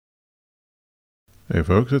Hey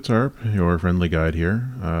folks, it's Arp, your friendly guide here.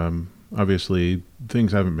 Obviously,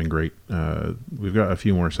 things haven't been great. We've got a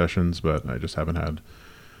few more sessions, but I just haven't had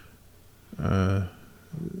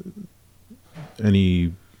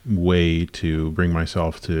any way to bring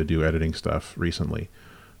myself to do editing stuff recently.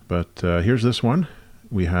 But here's this one.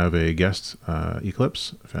 We have a guest,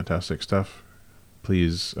 Eclipse. Fantastic stuff.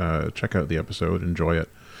 Please check out the episode. Enjoy it.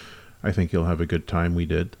 I think you'll have a good time. We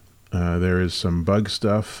did. There is some bug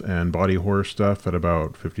stuff and body horror stuff at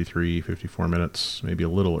about 53, 54 minutes, maybe a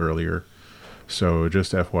little earlier. So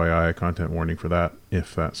just FYI, content warning for that,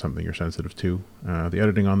 if that's something you're sensitive to. The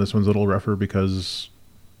editing on this one's a little rougher because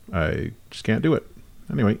I just can't do it.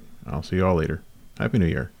 Anyway, I'll see you all later. Happy New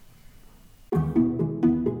Year.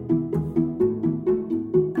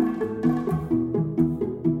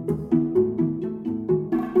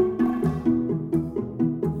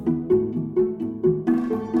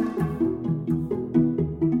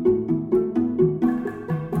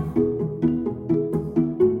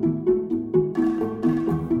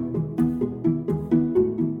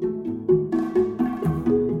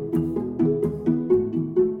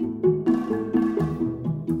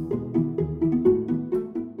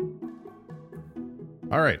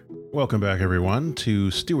 Welcome back, everyone, to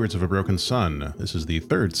Stewards of a Broken Sun. This is the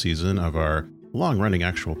third season of our long-running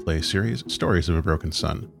actual play series, Stories of a Broken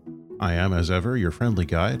Sun. I am, as ever, your friendly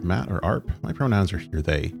guide, Matt or Arp. My pronouns are he or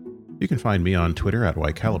they. You can find me on Twitter at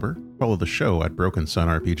YCaliber, follow the show at Broken Sun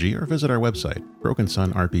RPG, or visit our website,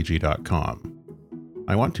 brokensunrpg.com.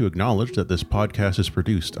 I want to acknowledge that this podcast is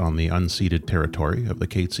produced on the unceded territory of the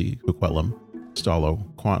Katzie, Coquitlam, Stalo,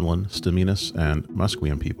 Kwantlen, Staminas, and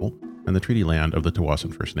Musqueam people, and the treaty land of the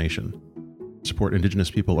Tawasin First Nation. Support Indigenous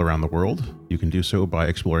people around the world. You can do so by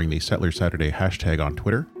exploring the Settler Saturday hashtag on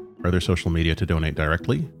Twitter or other social media to donate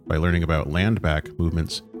directly, by learning about land back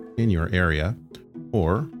movements in your area,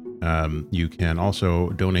 or you can also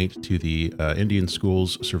donate to the Indian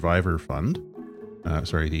Schools Survivor Fund.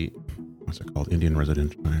 What's it called?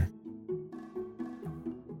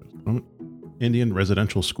 Indian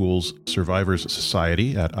Residential Schools Survivors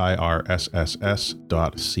Society at irSSS.ca.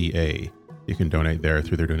 You can donate there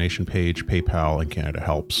through their donation page, PayPal, and Canada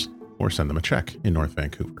Helps, or send them a check in North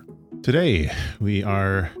Vancouver. Today, we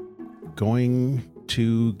are going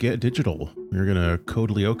to get digital. We're going to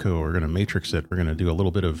code Lyoko. We're going to matrix it. We're going to do a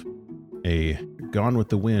little bit of a Gone with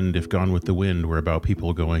the Wind. If Gone with the Wind were about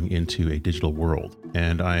people going into a digital world.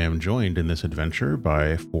 And I am joined in this adventure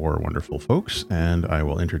by four wonderful folks, and I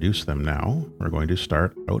will introduce them now. We're going to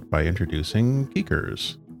start out by introducing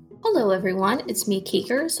Keekers. Hello, everyone. It's me,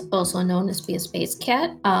 Keekers, also known as Be a Space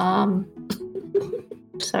Cat.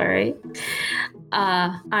 Sorry.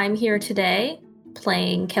 I'm here today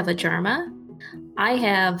playing Keva Jarma. I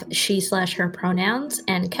have she/her pronouns,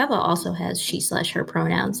 and Keva also has she/her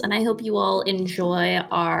pronouns, and I hope you all enjoy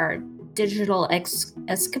our digital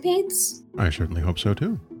escapades. I certainly hope so,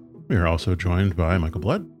 too. We are also joined by Michael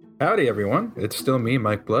Blood. Howdy, everyone. It's still me,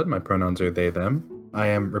 Mike Blood. My pronouns are they, them. I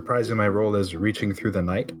am reprising my role as Reaching Through the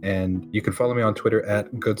Night, and you can follow me on Twitter at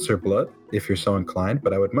GoodSirBlood if you're so inclined,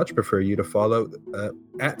 but I would much prefer you to follow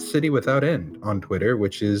at City Without End on Twitter,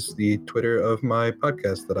 which is the Twitter of my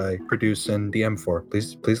podcast that I produce and DM for.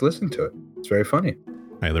 Please listen to it. It's very funny.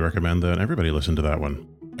 I highly recommend that everybody listen to that one.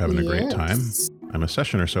 Having a great time. I'm a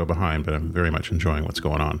session or so behind, but I'm very much enjoying what's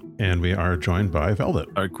going on. And we are joined by Velvet.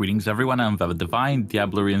 Greetings, everyone. I'm Velvet Divine,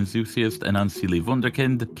 Diablerie Enthusiast, and Unseelie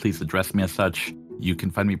Wunderkind. Please address me as such. You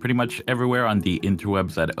can find me pretty much everywhere on the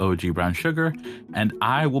interwebs at OG Brown Sugar, and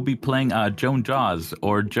I will be playing Joan Jaws,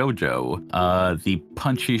 or Jojo, the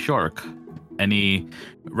punchy shark. Any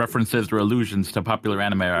references or allusions to popular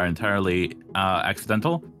anime are entirely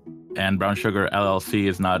accidental, and Brown Sugar LLC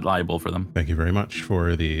is not liable for them. Thank you very much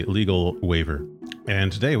for the legal waiver.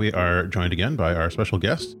 And today we are joined again by our special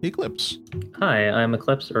guest, Eclipse. Hi, I'm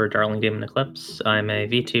Eclipse, or Darling Demon Eclipse. I'm a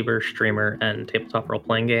VTuber, streamer, and tabletop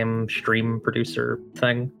role-playing game stream producer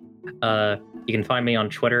thing. You can find me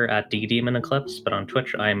on Twitter at DDemonEclipse, but on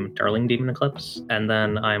Twitch I'm Darling Demon Eclipse. And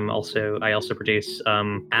then I also produce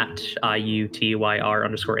at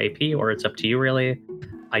IUTYR_AP, or it's up to you really.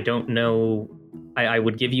 I don't know. I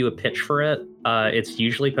would give you a pitch for it. It's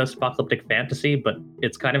usually post-apocalyptic fantasy, but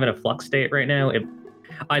it's kind of in a flux state right now.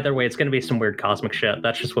 Either way, it's going to be some weird cosmic shit.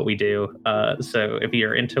 That's just what we do. So if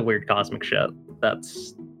you're into weird cosmic shit,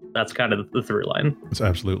 that's kind of the through line. It's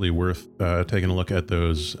absolutely worth taking a look at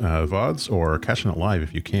those VODs or catching it live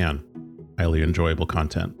if you can. Highly enjoyable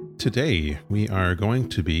content. Today, we are going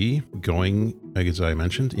to be going, as I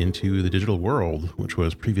mentioned, into the digital world, which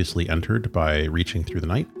was previously entered by Reaching Through the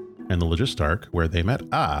Night and the Logistarch, where they met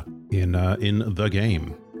in the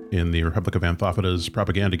game, in the Republic of Anthophida's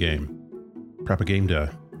propaganda game.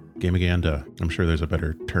 propaganda. Gamaganda. I'm sure there's a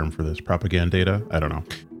better term for this. Propagandata. I don't know.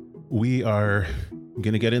 We are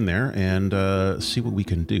going to get in there and see what we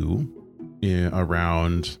can do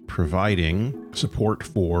around providing support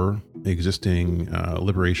for existing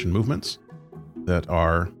liberation movements that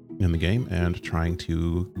are in the game and trying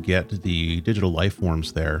to get the digital life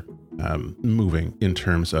forms there moving in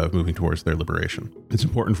terms of moving towards their liberation. It's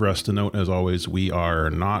important for us to note, as always, we are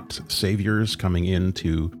not saviors coming in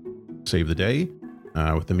to save the day.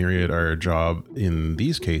 With the Myriad, our job in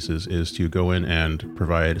these cases is to go in and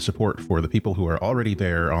provide support for the people who are already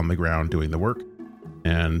there on the ground doing the work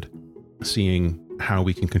and seeing how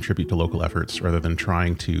we can contribute to local efforts rather than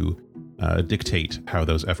trying to dictate how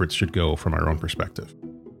those efforts should go from our own perspective.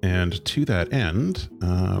 And to that end,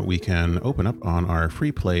 we can open up on our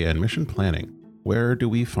free play and mission planning. Where do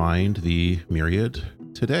we find the Myriad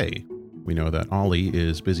today? We know that Ollie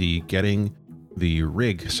is busy getting the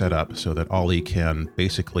rig set up so that Ollie can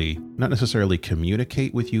basically not necessarily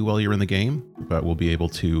communicate with you while you're in the game, but will be able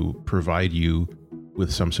to provide you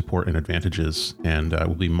with some support and advantages, and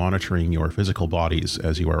will be monitoring your physical bodies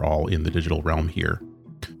as you are all in the digital realm here.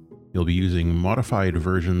 You'll be using modified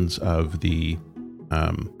versions of the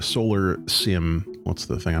Solar Sim, what's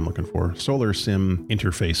the thing I'm looking for? Solar Sim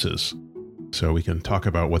interfaces. So we can talk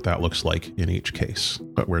about what that looks like in each case.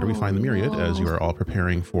 But where do we find the Myriad as you are all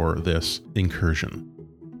preparing for this incursion?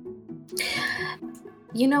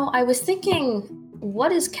 You know, I was thinking,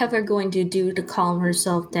 what is Keva going to do to calm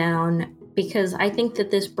herself down? Because I think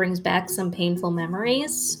that this brings back some painful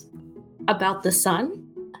memories about the sun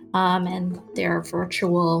and their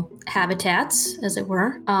virtual habitats, as it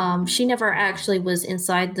were. She never actually was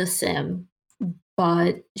inside the sim,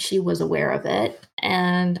 but she was aware of it.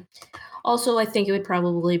 And also, I think it would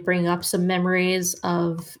probably bring up some memories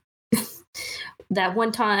of that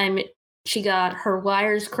one time she got her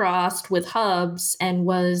wires crossed with Hubs and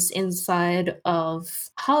was inside of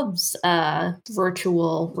Hubs'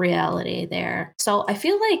 virtual reality there. So I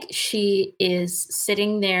feel like she is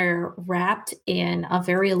sitting there wrapped in a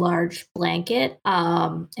very large blanket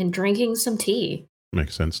and drinking some tea.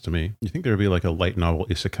 Makes sense to me. You think there would be like a light novel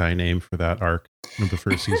isekai name for that arc of the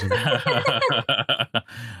first season?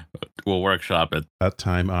 We'll workshop it. That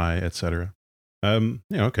time etc. Yeah,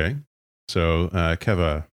 okay. So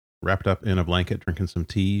Keva wrapped up in a blanket, drinking some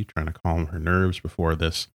tea, trying to calm her nerves before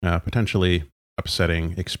this potentially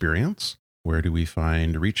upsetting experience. Where do we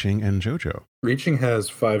find Reaching and Jojo? Reaching has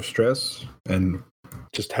 5 stress and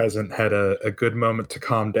just hasn't had a good moment to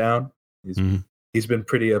calm down. He's been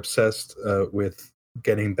pretty obsessed with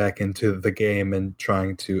getting back into the game and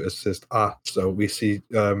trying to assist. So we see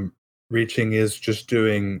Reaching is just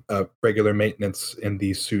doing regular maintenance in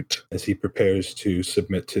the suit as he prepares to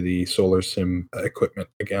submit to the Solar Sim equipment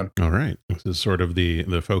again. All right, this is sort of the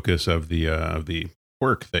focus of the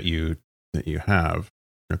work that you have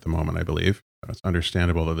at the moment, I believe. It's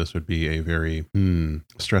understandable that this would be a very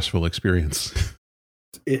stressful experience.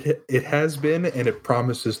 It has been, and it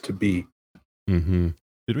promises to be. Mm-hmm.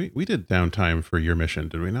 Did we did downtime for your mission?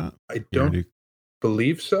 Did we not? I don't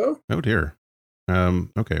believe so. Oh dear.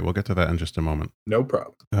 Okay, we'll get to that in just a moment. No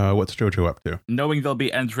problem. What's Jojo up to? Knowing they'll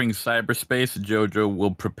be entering cyberspace, Jojo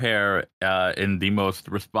will prepare in the most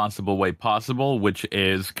responsible way possible, which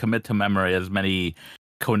is commit to memory as many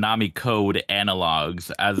Konami code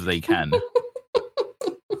analogs as they can.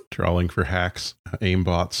 Trawling for hacks,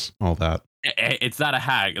 aimbots, all that. It's not a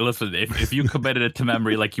hack. Listen, if you committed it to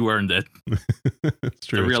memory, like, you earned it. It's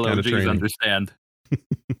true. The real OGs understand.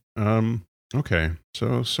 Okay,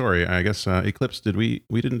 so sorry. I guess Eclipse, we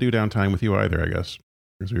didn't do downtime with you either, I guess,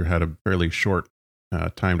 because we had a fairly short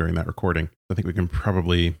time during that recording. I think we can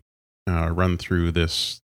probably run through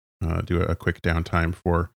this, do a quick downtime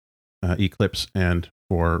for Eclipse and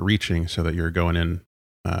for Reaching, so that you're going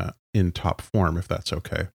in top form, if that's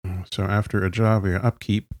okay. So after a job, your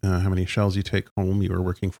upkeep, how many shells you take home, you are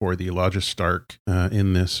working for the Logistark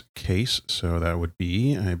in this case. So that would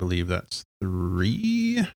be, I believe that's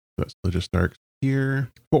 3. That's Logistark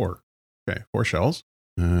here. 4. Okay, 4 shells.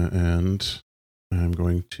 And I'm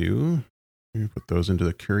going to put those into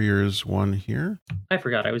the courier's one here. I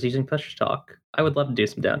forgot I was using push to talk. I would love to do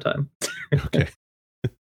some downtime. Okay.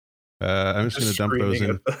 I'm just going to dump those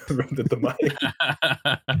in. The mic.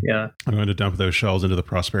 Yeah. I'm going to dump those shells into the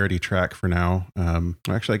prosperity track for now.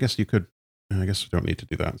 Actually, I guess you could. I guess we don't need to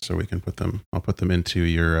do that. So we can put them. I'll put them into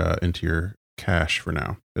your cache for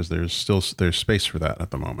now, because there's space for that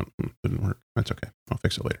at the moment. Didn't work. That's okay. I'll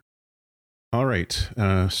fix it later. All right.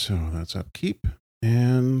 So that's upkeep,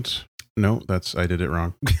 and no, I did it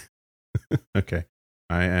wrong. Okay.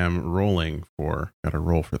 I am rolling for. Got to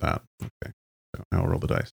roll for that. Okay. So I'll roll the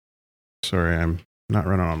dice. Sorry, I'm not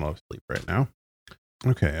running on low sleep right now.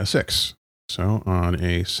 Okay, a 6. So on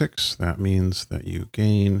a 6, that means that you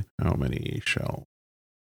gain how many shell?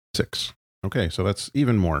 6. Okay, so that's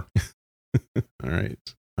even more. All right.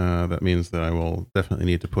 That means that I will definitely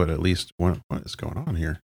need to put at least one. What is going on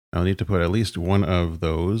here? I'll need to put at least one of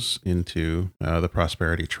those into the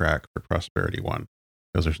prosperity track for prosperity 1.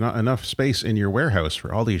 Because there's not enough space in your warehouse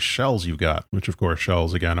for all these shells you've got, which of course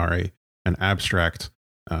shells again are an abstract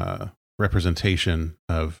representation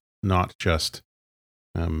of not just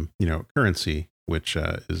currency, which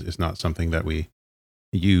is not something that we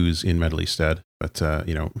use in Medley Stead, but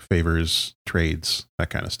favors, trades, that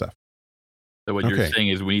kind of stuff. So what you're saying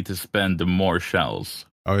is we need to spend more shells.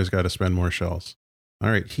 Always got to spend more shells. All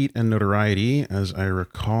right, heat and notoriety. As I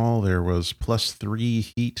recall, there was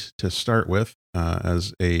 +3 heat to start with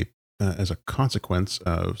as a consequence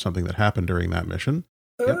of something that happened during that mission.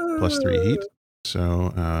 Yep, +3 heat.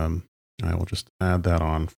 So I will just add that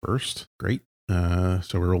on first. Great. So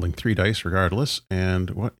we're rolling 3 dice regardless.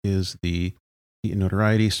 And what is the heat and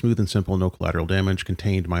notoriety? Smooth and simple, no collateral damage.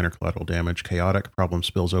 Contained, minor collateral damage. Chaotic, problem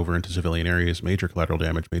spills over into civilian areas. Major collateral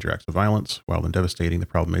damage, major acts of violence. Wild and devastating, the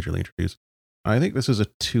problem majorly introduced. I think this is a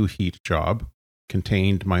 2 heat job.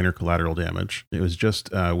 Contained, minor collateral damage. It was just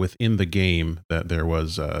within the game that there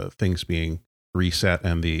was things being reset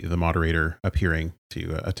and the moderator appearing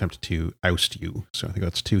to attempt to oust you. So I think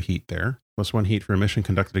that's 2 heat there. +1 heat for a mission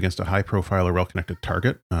conducted against a high profile or well-connected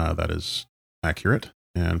target. That is accurate.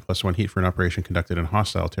 And +1 heat for an operation conducted in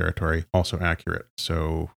hostile territory. Also accurate.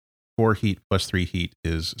 So 4 heat +3 heat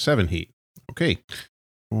is 7 heat. Okay.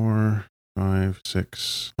 4, 5,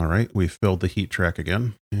 6. All right. We filled the heat track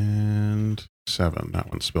again. And 7. That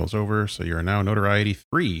one spills over. So you're now notoriety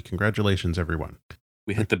 3. Congratulations, everyone.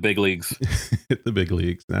 We hit the big leagues. Hit the big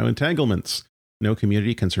leagues. Now entanglements. No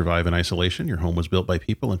community can survive in isolation. Your home was built by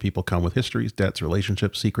people, and people come with histories, debts,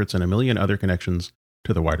 relationships, secrets, and a million other connections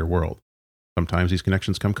to the wider world. Sometimes these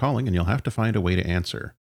connections come calling, and you'll have to find a way to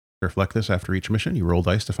answer. To reflect this after each mission, you roll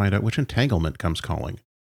dice to find out which entanglement comes calling.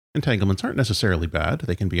 Entanglements aren't necessarily bad.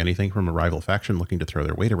 They can be anything from a rival faction looking to throw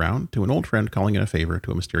their weight around, to an old friend calling in a favor,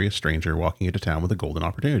 to a mysterious stranger walking into town with a golden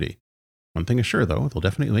opportunity. One thing is sure, though, they'll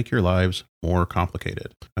definitely make your lives more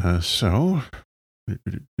complicated. So,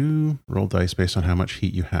 roll dice based on how much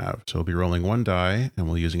heat you have. So we'll be rolling 1 die, and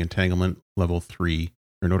we'll be using entanglement level 3,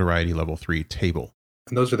 or notoriety level 3 table.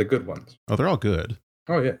 And those are the good ones. Oh, they're all good.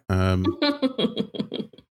 Oh, yeah.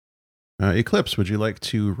 Eclipse, would you like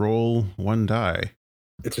to roll 1 die?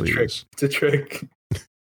 It's please? a trick. It's a trick.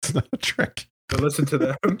 It's not a trick. Don't listen to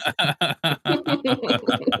them.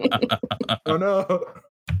 Oh, no.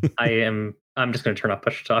 I'm just going to turn off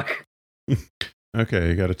push to talk. Okay,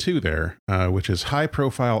 you got a 2 there, which is high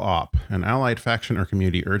profile op. An allied faction or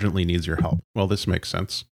community urgently needs your help. Well, this makes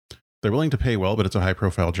sense. They're willing to pay well, but it's a high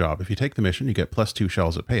profile job. If you take the mission, you get +2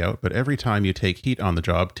 shells at payout, but every time you take heat on the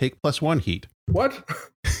job, take +1 heat. What?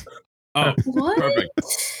 Oh, What? perfect.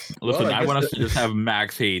 Listen, Well, I I want guess us to just have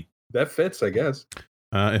max heat. That fits, I guess.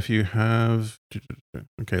 If you have...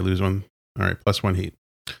 Okay, lose 1. All right, +1 heat.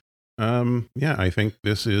 Yeah, I think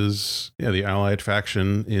this is the allied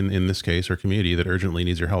faction in this case, or community that urgently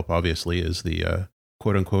needs your help, obviously, is the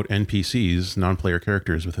quote-unquote NPCs, non-player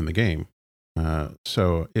characters within the game.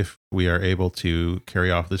 So if we are able to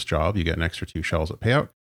carry off this job, you get an extra 2 shells at payout,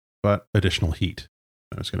 but additional heat.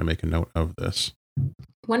 I was going to make a note of this.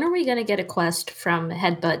 When are we going to get a quest from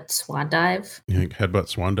Headbutt Swan Dive? You think Headbutt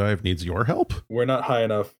Swan Dive needs your help? We're not high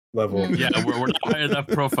enough level. Mm. Yeah, we're not high enough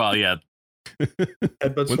profile yet.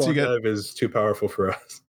 Headbutt Once Swan you get- Dive is too powerful for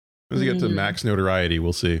us. Once you get to max notoriety,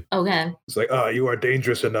 we'll see. Okay. It's like, you are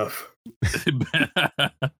dangerous enough.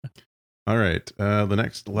 All right. The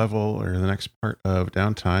next level, or the next part of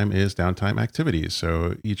downtime, is downtime activities.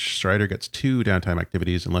 So each strider gets 2 downtime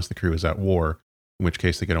activities unless the crew is at war, in which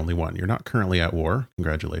case they get only 1. You're not currently at war.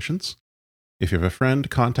 Congratulations. If you have a friend,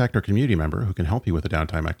 contact, or community member who can help you with a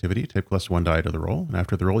downtime activity, take +1 die to the roll, and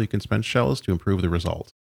after the roll, you can spend shells to improve the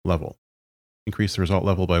result level. Increase the result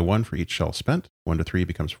level by 1 for each shell spent. 1 to 3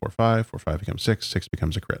 becomes 4-5, 4-5 becomes 6, 6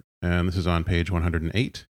 becomes a crit. And this is on page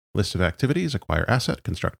 108. List of activities: acquire asset,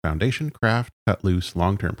 construct foundation, craft, cut loose,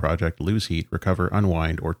 long-term project, lose heat, recover,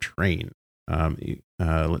 unwind, or train.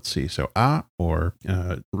 Let's see. So, or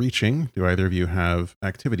reaching. Do either of you have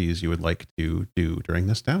activities you would like to do during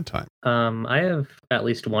this downtime? I have at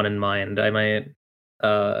least one in mind. I might.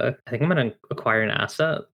 I think I'm going to acquire an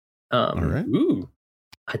asset. All right. Ooh.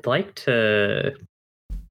 I'd like to.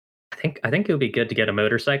 I think it would be good to get a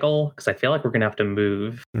motorcycle because I feel like we're going to have to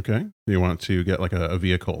move. Okay. You want to get like a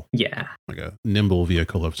vehicle, Yeah. like a nimble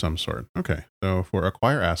vehicle of some sort. Okay. So for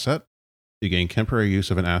acquire asset, You gain temporary use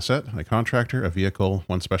of an asset, a contractor, a vehicle,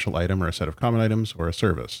 one special item, or a set of common items, or a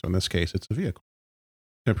service. In this case, it's a vehicle.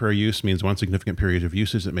 Temporary use means one significant period of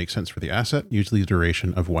usage that makes sense for the asset, usually the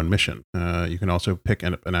duration of one mission. You can also pick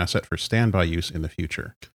an asset for standby use in the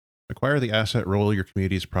future. Acquire the asset, roll your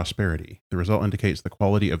community's prosperity. The result indicates the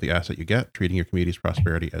quality of the asset you get, treating your community's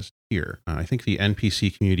prosperity as tier. I think the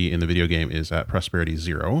NPC community in the video game is at prosperity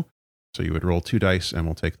 0. So you would roll 2 dice and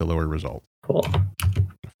we'll take the lower result. Cool. 5.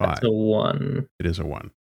 That's a 1. It is a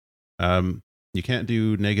 1. You can't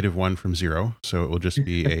do -1 from 0, so it will just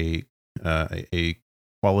be a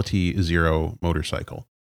quality 0 motorcycle.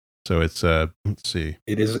 So it's let's see.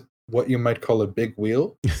 It is what you might call a big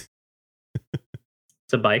wheel.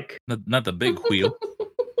 It's a bike. Not the big wheel.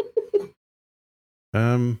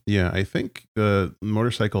 Yeah, I think the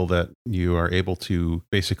motorcycle that you are able to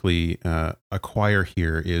basically acquire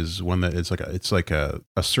here is one that is like a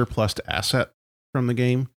surplus asset from the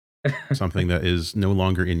game. Something that is no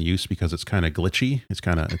longer in use because it's kind of glitchy.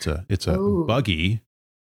 It's a Ooh. buggy.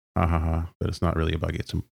 But it's not really a buggy.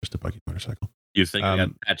 It's just a buggy motorcycle. You think it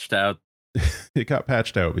got patched out? It got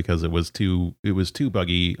patched out because it was too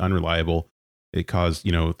buggy, unreliable. It caused,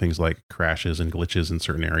 things like crashes and glitches in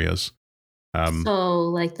certain areas. So,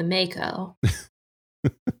 like the Mako.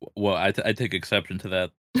 Well, I take exception to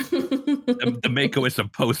that. The Mako is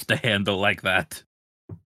supposed to handle like that.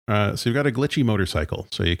 So you've got a glitchy motorcycle,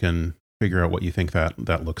 so you can figure out what you think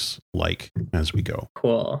that looks like as we go.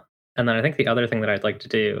 Cool. And then I think the other thing that I'd like to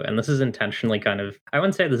do, and this is intentionally I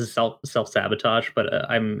wouldn't say this is self-sabotage, but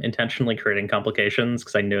I'm intentionally creating complications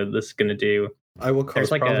because I know this is going to do. I will cause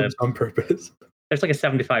problems on purpose. There's like a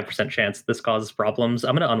 75% chance this causes problems.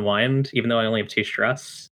 I'm going to unwind, even though I only have 2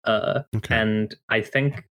 stress. Okay. And I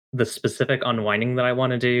think the specific unwinding that I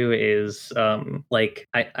want to do is I like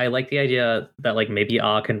the idea that like maybe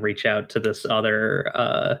can reach out to this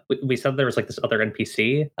other we said there was like this other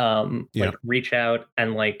NPC like reach out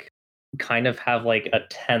and like kind of have like a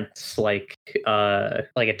tense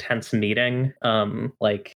a tense meeting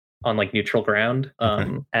like on like neutral ground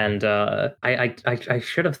and I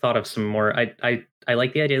should have thought of some more. I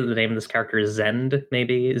like the idea that the name of this character is Zend,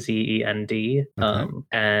 maybe Zend.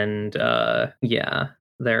 And yeah,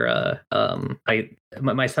 they're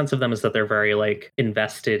my sense of them is that they're very like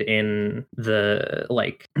invested in the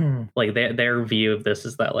like their view of this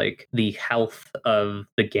is that like the health of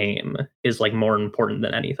the game is like more important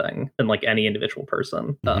than anything, than like any individual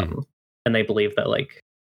person. And they believe that like,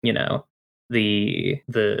 the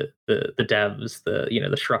devs,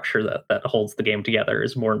 the structure that holds the game together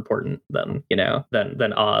is more important than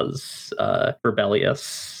Oz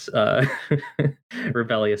rebellious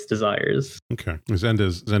desires. Okay. Zend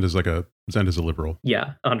is a liberal.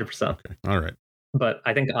 Yeah, 100%. Okay. All right. But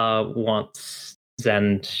I think wants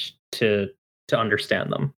Zend to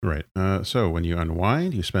understand them. Right. So when you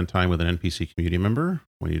unwind, you spend time with an NPC community member.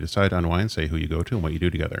 When you decide to unwind, say who you go to and what you do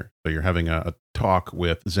together. So you're having a talk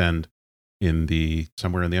with Zend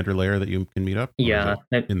somewhere in the underlayer that you can meet up? Yeah,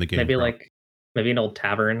 in the game. Maybe an old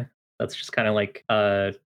tavern that's just kind of like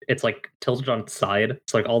it's like tilted on its side.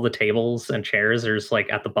 It's like all the tables and chairs are just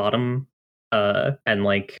like at the bottom. And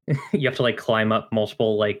like you have to like climb up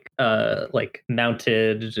multiple like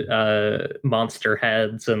mounted monster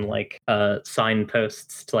heads and like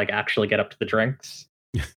signposts to like actually get up to the drinks.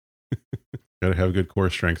 Gotta have good core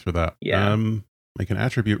strength for that. Yeah. Make an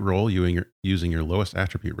attribute roll using your lowest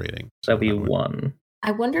attribute rating. So that'd be 1.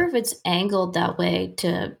 I wonder if it's angled that way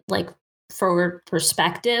to like forward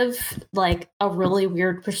perspective, like a really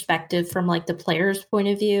weird perspective from like the player's point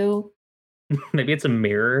of view. Maybe it's a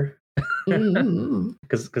mirror.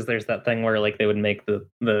 Because there's that thing where like they would make the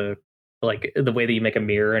like the way that you make a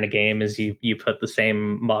mirror in a game is you put the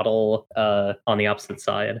same model on the opposite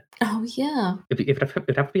side. Oh yeah. It'd have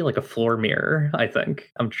to be like a floor mirror, I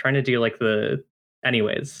think. I'm trying to do like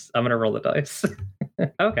anyways, I'm gonna roll the dice.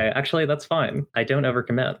 Okay, actually that's fine. I don't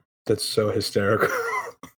overcommit. That's so hysterical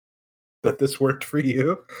that this worked for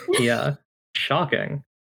you. Yeah. Shocking.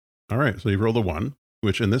 All right, so you rolled a 1,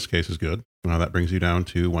 which in this case is good. That brings you down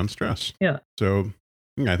to 1 stress. Yeah. So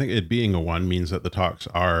I think it being a 1 means that the talks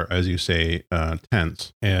are, as you say,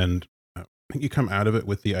 tense. And I think you come out of it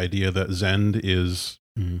with the idea that Zend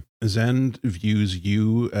views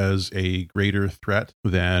you as a greater threat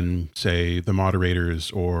than, say, the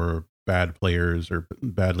moderators or bad players or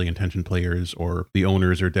badly intentioned players or the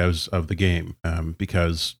owners or devs of the game,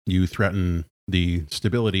 because you threaten the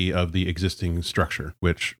stability of the existing structure,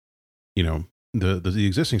 which, the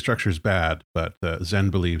existing structure is bad, but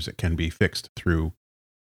Zend believes it can be fixed through,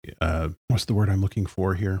 what's the word I'm looking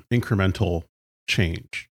for here? Incremental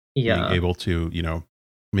change. Yeah. Being able to,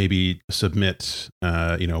 maybe submit,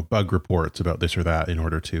 bug reports about this or that in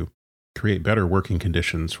order to create better working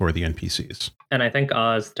conditions for the NPCs. And I think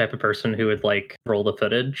is the type of person who would like roll the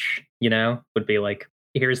footage, would be like,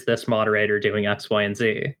 here's this moderator doing X, Y, and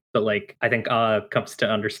Z. But like, I think comes to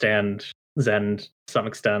understand Zend to some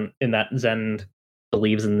extent, in that Zend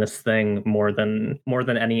believes in this thing more than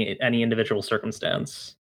any individual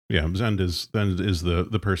circumstance. Yeah, Zend is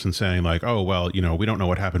the person saying like, oh, well, we don't know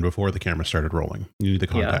what happened before the camera started rolling. You need the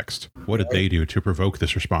context. Yeah. What did they do to provoke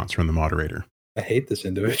this response from the moderator? I hate this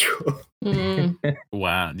individual.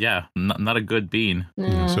 Wow. Yeah. Not a good bean.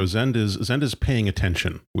 Yeah, so Zend is paying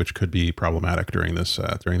attention, which could be problematic during this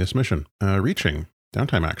mission. Reaching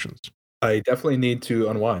downtime actions. I definitely need to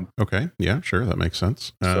unwind. Okay. Yeah, sure. That makes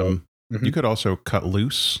sense. You could also cut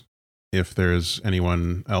loose if there's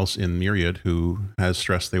anyone else in Myriad who has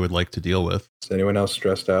stress they would like to deal with. Is anyone else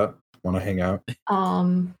stressed out? Want to hang out?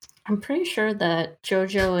 I'm pretty sure that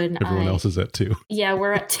Jojo and everyone else is at 2. Yeah,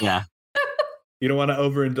 we're at 2. Yeah. You don't want to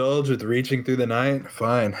overindulge with reaching through the night?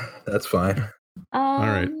 Fine. That's fine. All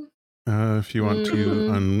right. If you want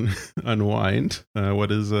to unwind, where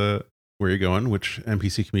are you going? Which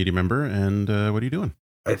NPC community member? And what are you doing?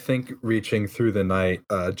 I think reaching through the night,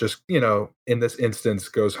 just, in this instance,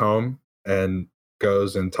 goes home and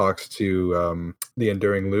goes and talks to the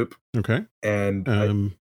Enduring Loop. Okay. And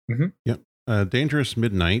Dangerous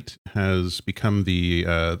Midnight has become the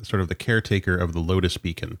sort of the caretaker of the Lotus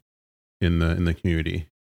Beacon in the community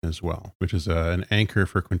as well, which is an anchor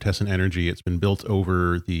for quintessent energy. It's been built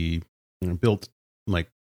over built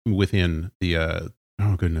like within the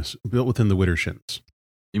built within the Widdershins.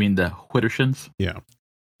 You mean the Widdershins? Yeah.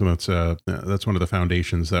 So that's one of the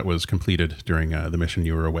foundations that was completed during the mission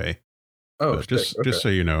you were away. Oh, so just so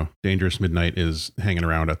you know, Dangerous Midnight is hanging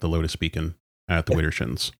around at the Lotus Beacon at the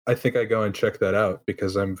Widdershins. I think I go and check that out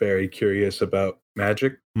because I'm very curious about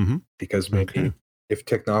magic. Mm-hmm. Because maybe if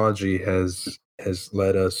technology has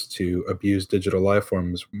led us to abuse digital life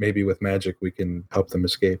forms, maybe with magic we can help them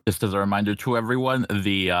escape. Just as a reminder to everyone,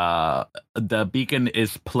 the beacon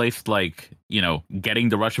is placed like, getting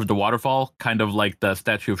the rush of the waterfall, kind of like the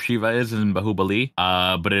statue of Shiva is in Bahubali.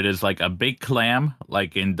 But it is like a big clam,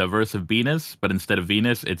 like in the verse of Venus, but instead of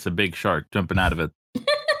Venus, it's a big shark jumping out of it.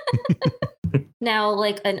 Now,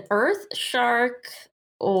 like an earth shark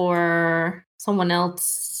or someone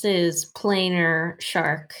else's planar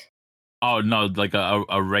shark? Oh, no, like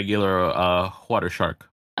a regular water shark.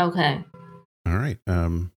 Okay. All right.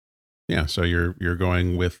 Yeah, so you're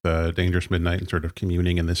going with Dangerous Midnight and sort of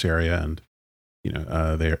communing in this area, and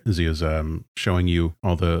Zia's showing you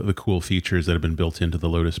all the cool features that have been built into the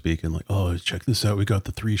Lotus Beacon. Like, oh, check this out. We got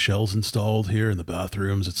the 3 shells installed here in the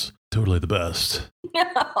bathrooms. It's totally the best.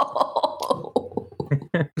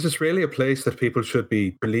 This is really a place that people should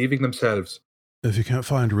be relieving themselves. If you can't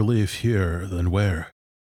find relief here, then where?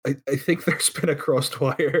 I think there's been a crossed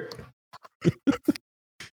wire.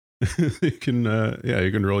 You can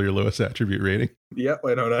roll your lowest attribute rating. Yeah,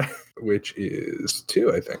 why don't I? Which is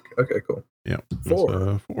 2, I think. Okay, cool. Yeah.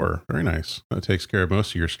 4. 4. Very nice. That takes care of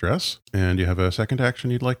most of your stress. And you have a second action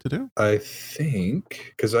you'd like to do? I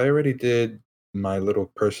think, because I already did my little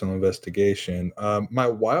personal investigation. My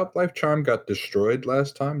wildlife charm got destroyed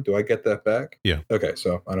last time. Do I get that back? Yeah. Okay,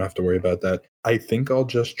 so I don't have to worry about that. I think I'll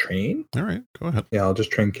just train. All right, go ahead. Yeah, I'll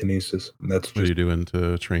just train kinesis. What are you doing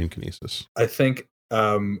to train kinesis? I think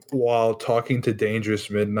while talking to Dangerous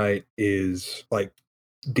Midnight is like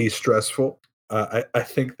de-stressful, I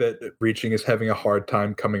think that reaching is having a hard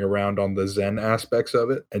time coming around on the Zen aspects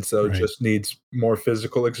of it, and so just needs more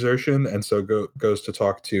physical exertion, and so goes to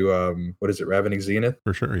talk to Ravening Zenith?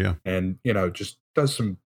 For sure, yeah. And just does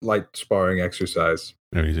some light sparring exercise.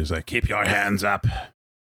 And he's just like, keep your hands up.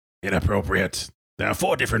 Inappropriate. There are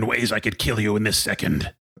 4 different ways I could kill you in this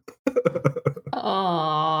second.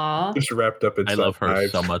 Aww. Just wrapped up in I love her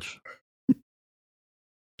knives. So much.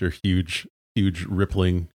 They're huge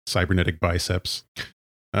rippling cybernetic biceps.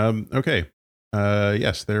 Okay.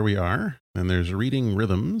 Yes, there we are. And there's reading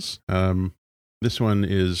rhythms. This one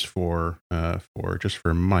is for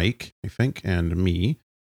Mike, I think, and me,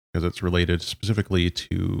 because it's related specifically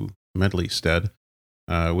to Medley Stead.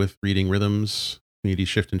 With reading rhythms, community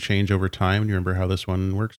shift and change over time. Do you remember how this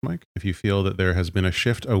one works, Mike? If you feel that there has been a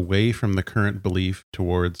shift away from the current belief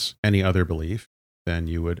towards any other belief, then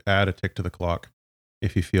you would add a tick to the clock.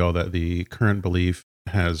 If you feel that the current belief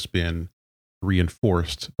has been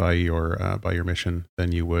reinforced by your mission,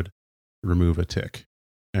 then you would remove a tick.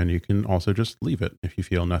 And you can also just leave it if you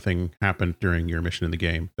feel nothing happened during your mission in the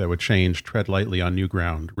game that would change. Tread lightly on new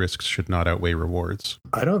ground. Risks should not outweigh rewards.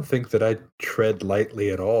 I don't think that I tread lightly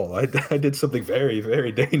at all. I did something very,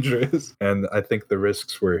 very dangerous, and I think the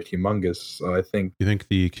risks were humongous. So I think... You think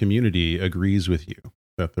the community agrees with you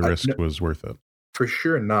that the risk was worth it? For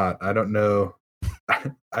sure not. I don't know.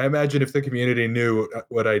 I imagine if the community knew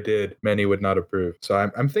what I did, many would not approve. So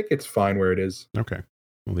I'm thinking it's fine where it is. Okay.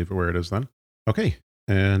 We'll leave it where it is then. Okay.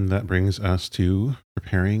 And that brings us to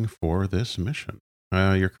preparing for this mission.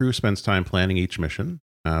 Your crew spends time planning each mission,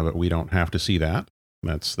 but we don't have to see that.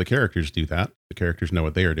 That's the characters do that. The characters know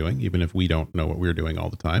what they are doing, even if we don't know what we're doing all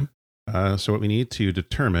the time. So what we need to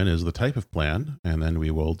determine is the type of plan, and then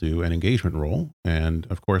we will do an engagement roll. And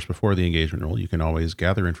of course, before the engagement roll, you can always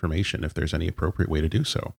gather information if there's any appropriate way to do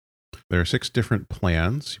so. There are 6 different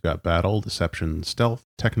plans. You've got battle, deception, stealth,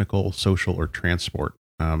 technical, social, or transport.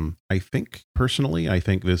 I think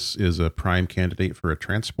this is a prime candidate for a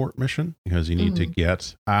transport mission because you need to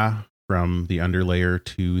get from the underlayer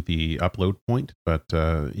to the upload point. But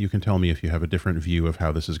you can tell me if you have a different view of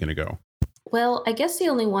how this is going to go. Well, I guess the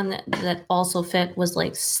only one that also fit was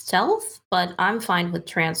like stealth, but I'm fine with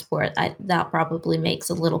transport. That probably makes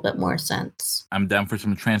a little bit more sense. I'm down for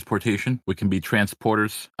some transportation. We can be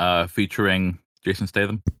transporters, featuring Jason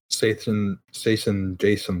Statham. Jason.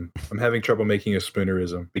 I'm having trouble making a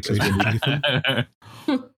spoonerism because I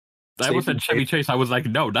was at Chevy Chase. I was like,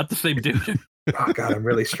 no, not the same dude. Oh God, I'm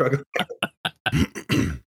really struggling. Yeah,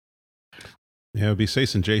 it would be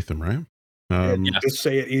Jason Jatham, right? Yes. Just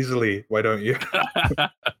say it easily. Why don't you?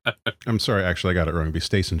 I'm sorry. Actually, I got it wrong. It'd be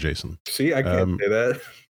Stason Jason. See, I can't say that.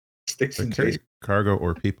 Stason carry Jason. Cargo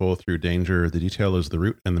or people through danger. The detail is the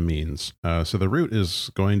route and the means. So the route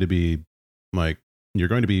is going to be like, you're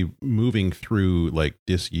going to be moving through like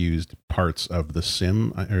disused parts of the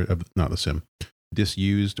sim,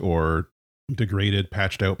 disused or degraded,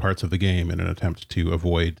 patched out parts of the game in an attempt to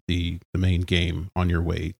avoid the main game on your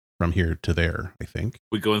way from here to there, I think.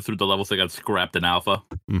 We going through the levels that got scrapped in alpha.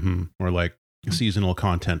 Mm-hmm. Or like seasonal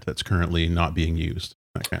content that's currently not being used.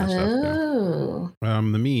 That kind of stuff. Yeah.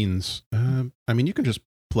 The means, you can just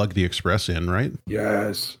plug the Express in, right?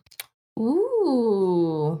 Yes.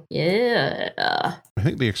 Ooh, yeah. I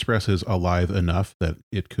think the Express is alive enough that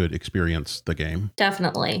it could experience the game.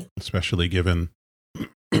 Definitely. Especially given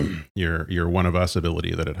your one of us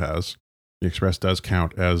ability that it has. The Express does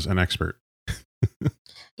count as an expert.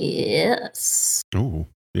 Yes. Oh,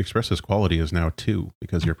 the Express's quality is now 2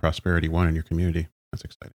 because you're Prosperity 1 in your community. That's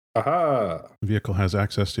exciting. Aha! The vehicle has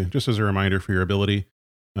access to, just as a reminder for your ability,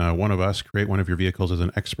 one of us, create one of your vehicles as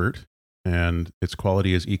an expert, and its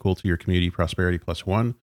quality is equal to your community Prosperity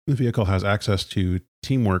 +1. The vehicle has access to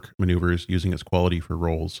teamwork maneuvers using its quality for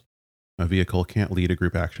roles. A vehicle can't lead a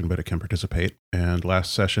group action, but it can participate. And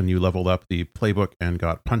last session, you leveled up the playbook and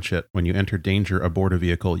got Punch It. When you enter danger aboard a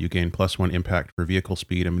vehicle, you gain +1 impact for vehicle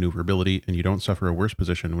speed and maneuverability, and you don't suffer a worse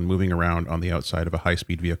position when moving around on the outside of a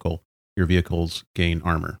high-speed vehicle. Your vehicles gain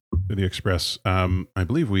armor. The Express, I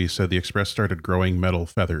believe we said the Express started growing metal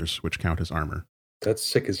feathers, which count as armor. That's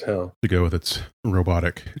sick as hell. To go with its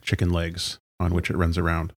robotic chicken legs on which it runs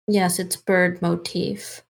around. Yes, it's bird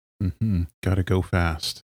motif. Mm-hmm. Gotta go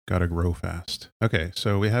fast. Gotta grow fast. Okay,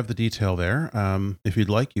 so we have the detail there. If you'd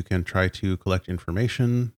like, you can try to collect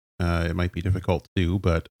information. It might be difficult to do,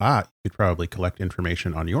 but you could probably collect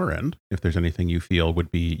information on your end if there's anything you feel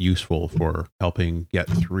would be useful for helping get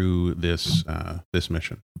through this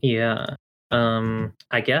mission. Yeah.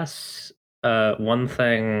 I guess one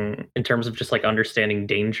thing in terms of just like understanding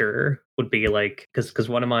danger would be like, because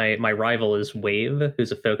one of my rival is Wave,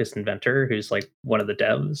 who's a focused inventor, who's like one of the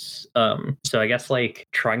devs. So I guess like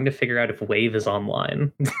trying to figure out if Wave is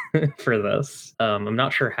online for this. I'm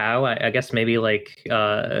not sure how. I guess maybe like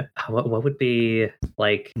what would be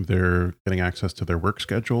like they're getting access to their work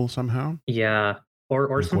schedule somehow. Yeah,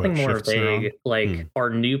 or something more vague. Like are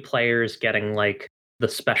new players getting like the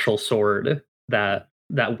special sword that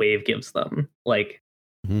Wave gives them, like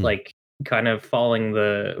kind of following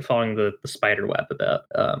the spider web a bit,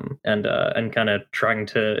 and kind of trying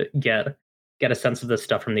to get a sense of this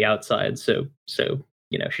stuff from the outside, so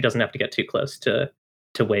she doesn't have to get too close to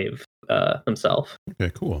Wave himself.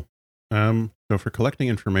 Okay, cool. So for collecting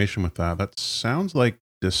information with that sounds like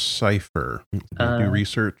Decipher. Do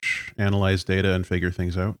research, analyze data, and figure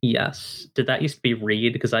things out. Yes. Did that used to be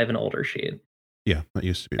Read? Because I have an older sheet. Yeah, that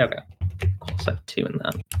used to be. Okay. Cool. So 2 in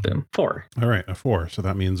that. Boom. 4. All right, a 4. So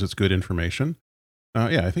that means it's good information.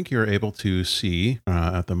 I think you're able to see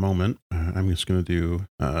at the moment. I'm just going to do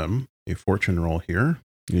a fortune roll here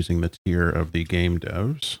using the tier of the game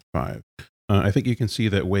devs. 5. I think you can see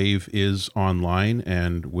that Wave is online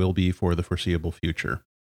and will be for the foreseeable future.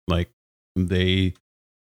 Like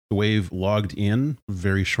Wave logged in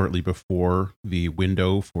very shortly before the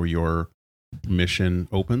window for your mission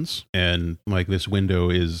opens, and like this window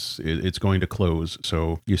it's going to close,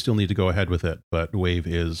 so you still need to go ahead with it, but Wave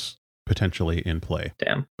is potentially in play.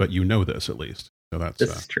 Damn. But you know this at least, so that's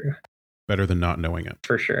This is true. better than not knowing it.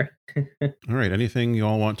 For sure. All right, anything you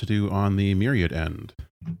all want to do on the Myriad end?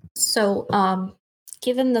 So,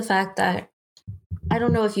 given the fact that I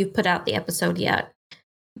don't know if you've put out the episode yet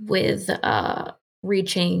with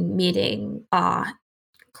reaching, meeting,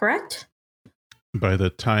 correct? By the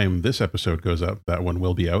time this episode goes up, that one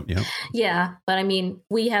will be out. Yeah. Yeah, but I mean,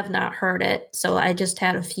 we have not heard it, so I just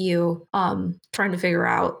had a few trying to figure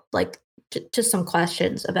out like just some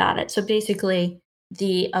questions about it. So basically,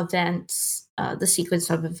 the events, the sequence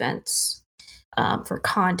of events, for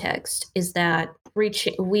context, is that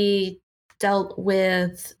we dealt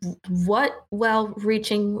with what while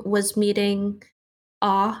reaching was meeting.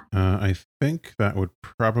 I think that would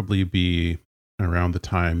probably be around the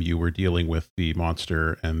time you were dealing with the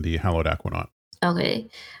monster and the hallowed aquanaut. Okay.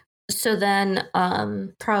 So then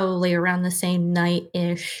probably around the same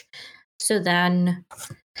night-ish. So then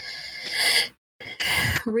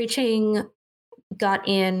reaching got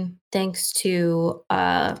in thanks to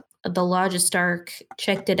the Logistarch,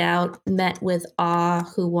 checked it out, met with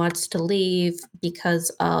who wants to leave because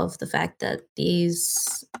of the fact that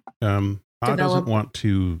these doesn't want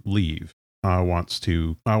to leave. Wants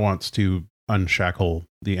to unshackle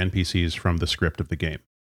the NPCs from the script of the game.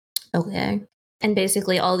 Okay. And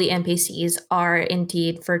basically all the NPCs are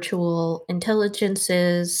indeed virtual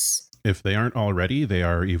intelligences. If they aren't already, they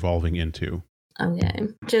are evolving into. Okay.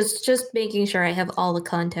 Just making sure I have all the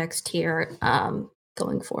context here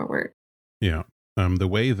going forward. Yeah. The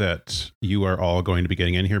way that you are all going to be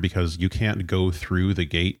getting in here, because you can't go through the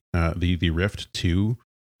gate, the rift to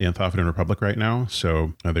the Anthophadan Republic right now,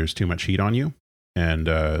 so there's too much heat on you. And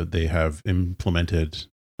they have implemented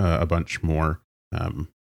a bunch more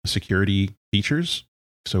security features.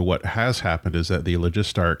 So what has happened is that the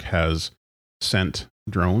Logistarch has sent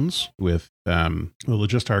drones with... the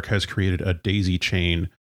Logistarch has created a daisy chain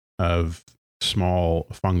of small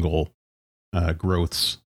fungal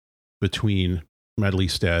growths between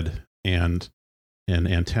Medleystead and an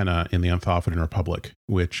antenna in the Anthophadan Republic,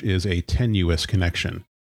 which is a tenuous connection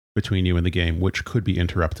between you and the game, which could be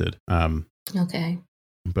interrupted. Okay.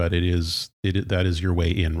 But that is your way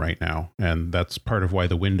in right now, and that's part of why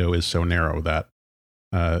the window is so narrow. That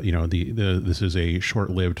this is a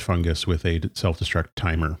short-lived fungus with a self-destruct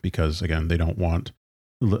timer, because again, they don't want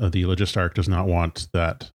the Logistarch does not want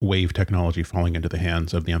that Wave technology falling into the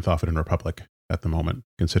hands of the Anthophadan Republic at the moment,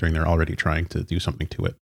 considering they're already trying to do something to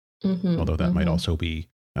it. Mm-hmm, although that might also be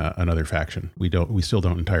another faction. We still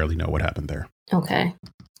don't entirely know what happened there. Okay.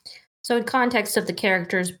 So in context of the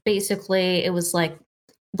characters, basically it was like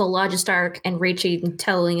the Logistarch and reaching,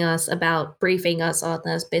 telling us about, briefing us on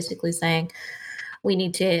this, basically saying we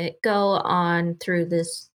need to go on through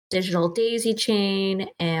this digital daisy chain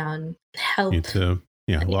and help. You need to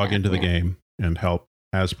log into the game and help,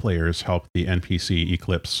 as players, help the NPC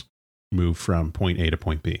Eclipse move from point A to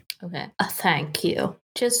point B. Okay. Thank you.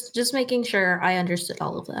 Just making sure I understood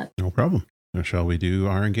all of that. No problem. Now, shall we do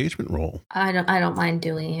our engagement roll? I don't mind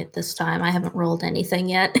doing it this time. I haven't rolled anything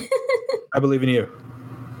yet. I believe in you.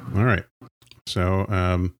 All right.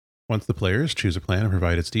 So once the players choose a plan and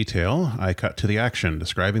provide its detail, I cut to the action,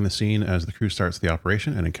 describing the scene as the crew starts the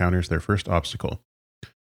operation and encounters their first obstacle.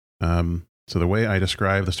 So the way I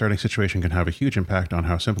describe the starting situation can have a huge impact on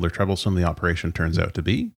how simple or troublesome the operation turns out to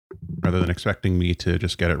be. Rather than expecting me to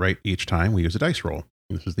just get it right each time, we use a dice roll.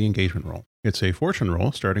 This is the engagement roll. It's a fortune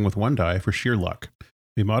roll, starting with 1 die for sheer luck.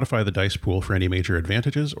 We modify the dice pool for any major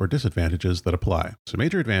advantages or disadvantages that apply. So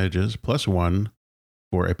major advantages, +1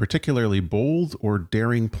 for a particularly bold or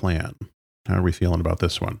daring plan. How are we feeling about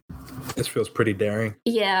this one? This feels pretty daring.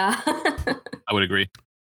 Yeah. I would agree.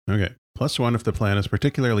 Okay. +1 if the plan is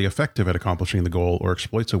particularly effective at accomplishing the goal or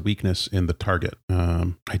exploits a weakness in the target.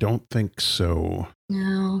 I don't think so.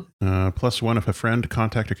 No. +1 if a friend,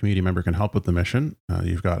 contact, or community member can help with the mission.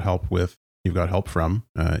 You've got help from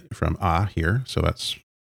here, so that's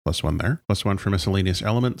 +1 there. +1 for miscellaneous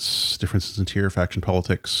elements, differences in tier, faction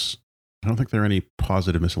politics. I don't think there are any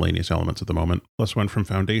positive miscellaneous elements at the moment. +1 from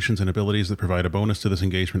foundations and abilities that provide a bonus to this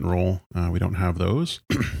engagement roll. We don't have those,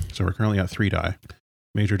 so we're currently at 3 die.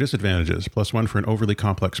 Major disadvantages: +1 for an overly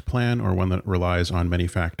complex plan or one that relies on many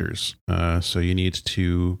factors. So you need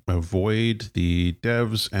to avoid the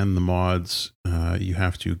devs and the mods. You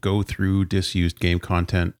have to go through disused game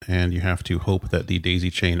content, and you have to hope that the daisy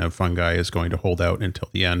chain of fungi is going to hold out until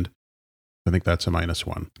the end. I think that's a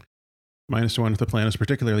 -1. -1 if the plan is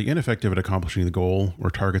particularly ineffective at accomplishing the goal or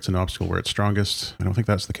targets an obstacle where it's strongest. I don't think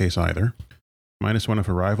that's the case either. -1 if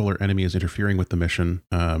a rival or enemy is interfering with the mission.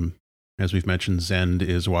 As we've mentioned, Zend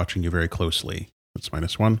is watching you very closely. That's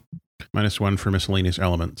 -1. -1 for miscellaneous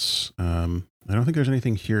elements. I don't think there's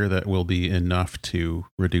anything here that will be enough to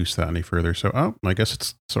reduce that any further. So, I guess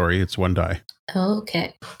it's 1 die.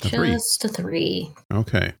 Okay. A 3. Just a 3.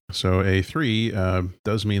 Okay. So a 3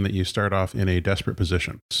 does mean that you start off in a desperate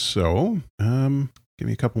position. So, give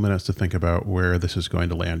me a couple minutes to think about where this is going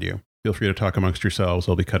to land you. Feel free to talk amongst yourselves.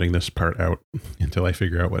 I'll be cutting this part out until I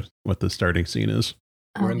figure out what the starting scene is.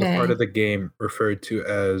 We're in the part of the game referred to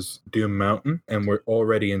as Doom Mountain, and we're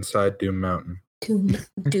already inside Doom Mountain.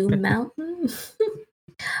 Doom Mountain?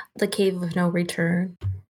 The Cave of No Return.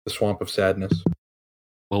 The Swamp of Sadness.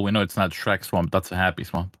 Well, we know it's not Shrek Swamp. That's a happy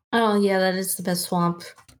swamp. Oh, yeah, that is the best swamp.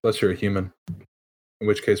 Unless you're a human. In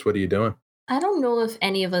which case, what are you doing? I don't know if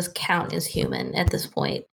any of us count as human at this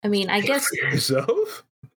point. I mean, I guess... For yourself?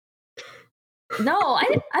 No, I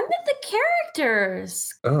meant the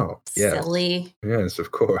characters. Oh, yes. Silly. Yes,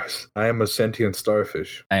 of course. I am a sentient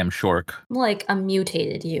starfish. I am Shork. I'm like a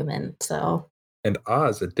mutated human, so... And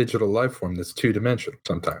Oz, a digital life form that's 2-dimensional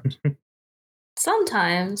sometimes.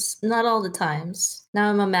 Sometimes, not all the times. Now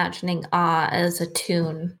I'm imagining Ah as a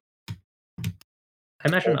tune. I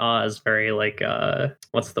imagine Oz very like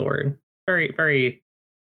what's the word? Very, very,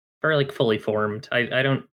 very like fully formed. I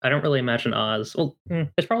don't really imagine Oz. Well,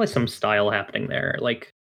 there's probably some style happening there.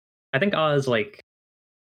 Like, I think Oz like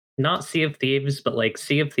not Sea of Thieves, but like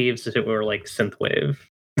Sea of Thieves if it were like synthwave.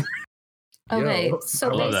 Okay, Yo, so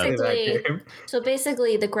I love that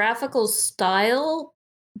basically the graphical style,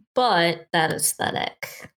 but that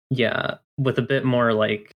aesthetic. Yeah, with a bit more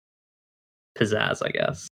like pizzazz, I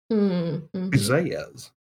guess. Mm-hmm.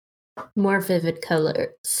 Pizzazz. More vivid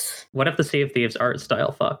colors. What if the Sea of Thieves art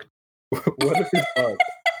style fucked? What if it's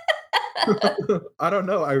I don't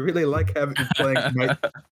know. I really like having playing my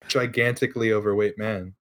gigantically overweight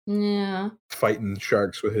man. Yeah. Fighting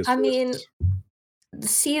sharks with his I mean, fists. the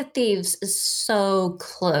Sea of Thieves is so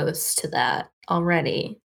close to that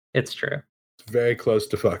already. It's true. It's very close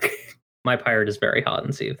to fucking. My pirate is very hot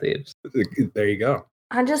in Sea of Thieves. There you go.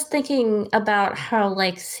 I'm just thinking about how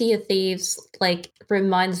like Sea of Thieves like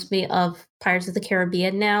reminds me of Pirates of the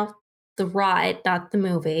Caribbean now. The ride, not the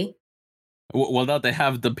movie. Well, now they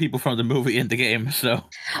have the people from the movie in the game, so.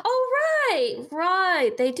 Oh,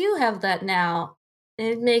 right. They do have that now.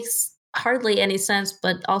 It makes hardly any sense,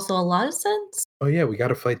 but also a lot of sense. Oh yeah, we got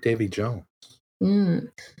to fight Davy Jones.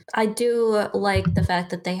 I do like the fact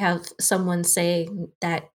that they have someone saying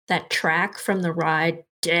that track from the ride,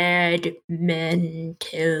 "Dead men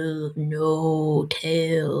tell no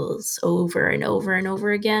tales," over and over and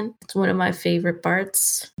over again. It's one of my favorite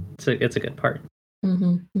parts. It's a good part.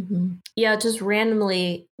 Yeah, just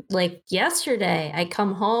randomly, like yesterday, I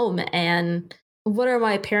come home and what are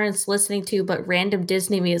my parents listening to but random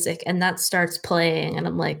Disney music, and that starts playing, and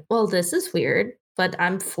I'm like, well, this is weird, but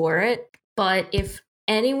I'm for it. But if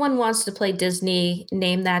anyone wants to play Disney,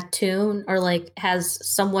 name that tune, or like has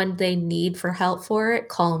someone they need for help for it,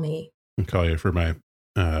 call me. I'll call you for my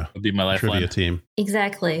It'll be my trivia lifeline. team.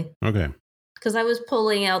 Exactly. Okay. Because I was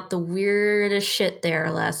pulling out the weirdest shit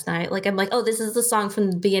there last night. Like, I'm like, oh, this is the song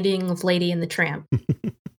from the beginning of Lady and the Tramp.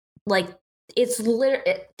 Like, it's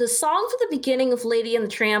the song for the beginning of Lady and the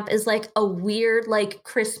Tramp is like a weird, like,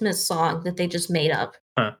 Christmas song that they just made up.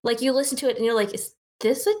 Huh. Like, you listen to it and you're like, is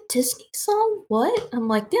this a Disney song? What? I'm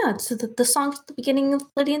like, yeah, it's the song at the beginning of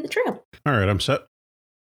Lady and the Tramp. All right, I'm set.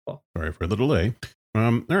 Sorry for the delay.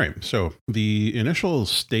 All right, so the initial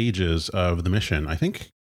stages of the mission, I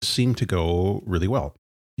think, seem to go really well.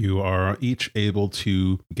 You are each able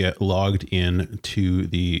to get logged into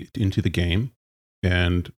the game,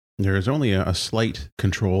 and there is only a slight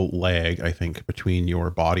control lag, I think, between your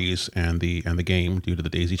bodies and the game due to the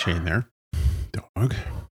daisy chain there. Dog.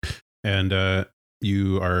 And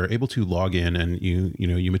you are able to log in, and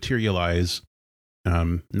you materialize.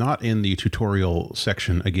 Not in the tutorial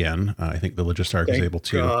section again. I think the Logistarch is able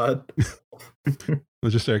to. God.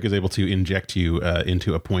 Logistarch is able to inject you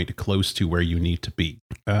into a point close to where you need to be.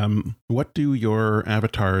 What do your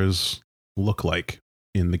avatars look like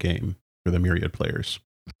in the game for the Myriad players?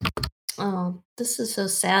 Oh, this is so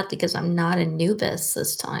sad because I'm not Anubis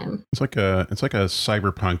this time. It's like a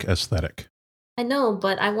cyberpunk aesthetic. I know,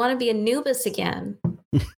 but I want to be Anubis again.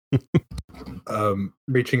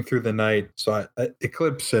 Reaching through the night. So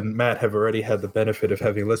Eclipse and Matt have already had the benefit of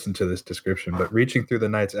having listened to this description, but reaching through the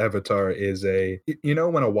night's avatar is when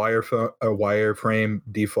a wireframe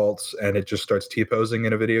defaults and it just starts T-posing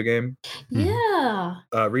in a video game? Yeah.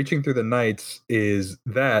 Reaching through the nights is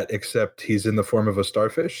that, except he's in the form of a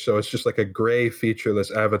starfish. So it's just like a gray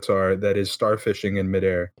featureless avatar that is starfishing in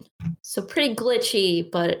midair. So pretty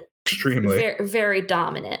glitchy, but extremely very, very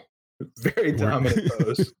dominant. Very dominant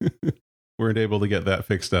pose. Weren't able to get that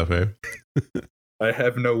fixed up, eh? I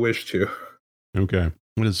have no wish to. Okay.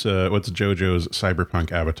 What's JoJo's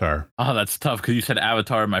cyberpunk avatar? Oh, that's tough because you said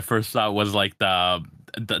avatar. My first thought was like the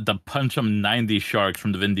Punch 'em 90 sharks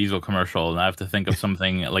from the Vin Diesel commercial, and I have to think of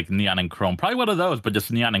something like neon and chrome. Probably one of those, but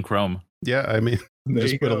just neon and chrome. Yeah, I mean,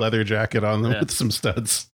 just put a leather jacket on them with some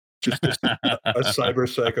studs. Just a cyber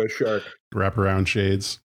psycho shark. Wraparound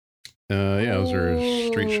shades. Those are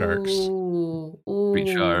street sharks.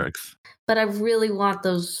 Street sharks. But I really want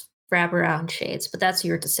those wraparound shades, but that's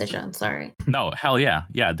your decision. Sorry. No, hell yeah.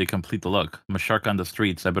 Yeah, they complete the look. I'm a shark on the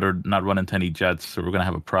streets. I better not run into any jets or we're going to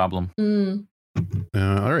have a problem. Mm.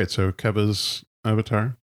 All right, so Keva's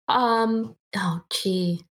avatar? Oh, no.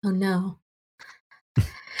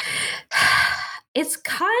 It's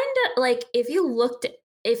kind of like if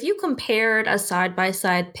you compared a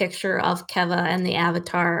side-by-side picture of Keva and the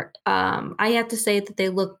avatar, I have to say that they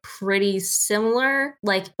look pretty similar.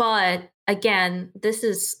 But again, this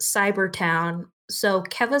is Cybertown. So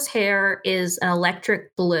Keva's hair is an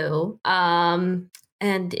electric blue. And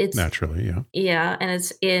it's naturally, yeah. Yeah, and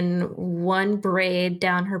it's in one braid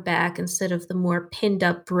down her back instead of the more pinned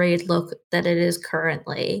up braid look that it is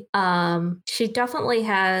currently. She definitely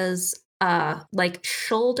has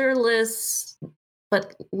shoulderless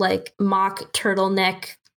but like mock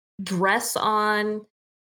turtleneck dress on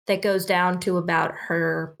that goes down to about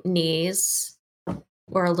her knees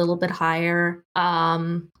or a little bit higher.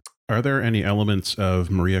 Are there any elements of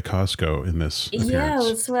Maria Costco in this appearance? Yeah,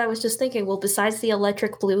 that's what I was just thinking. Well, besides the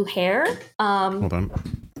electric blue hair, hold on.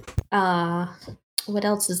 What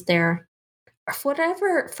else is there?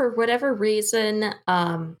 For whatever reason,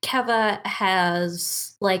 Keva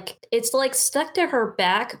has it's stuck to her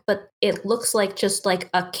back, but it looks like just like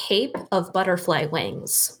a cape of butterfly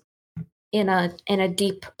wings in a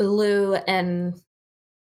deep blue. And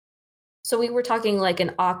so we were talking like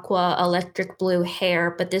an aqua electric blue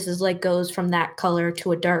hair, but this is goes from that color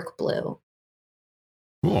to a dark blue.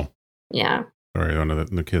 Cool. Yeah. Sorry, one of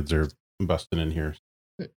the kids are busting in here.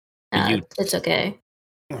 It's okay.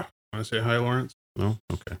 Want to say hi, Lawrence? No?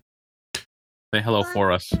 Okay. Say hello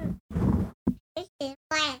for us.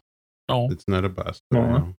 Oh. It's not a bus.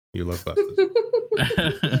 No. You love buses.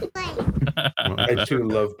 I too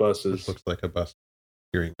love buses. This looks like a bus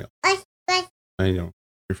steering wheel. I know.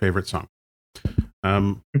 Your favorite song.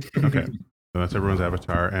 Okay. So that's everyone's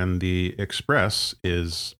avatar. And the Express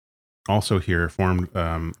is also here, formed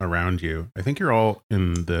around you. I think you're all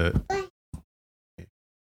in the...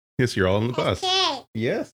 Yes, you're all in the bus.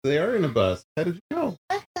 Yes, they are in a bus. How did you know?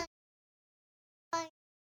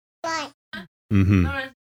 Mm-hmm.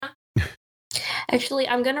 Actually,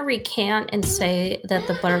 I'm going to recant and say that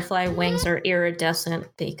the butterfly wings are iridescent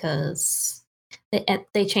because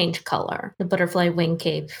they change color. The butterfly wing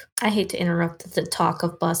cape. I hate to interrupt the talk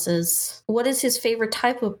of buses. What is his favorite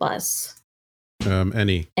type of bus?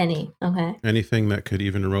 Any. Okay. Anything that could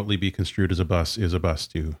even remotely be construed as a bus is a bus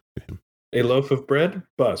to him. A loaf of bread?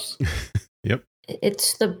 Bus. Yep.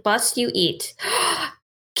 It's the bus you eat.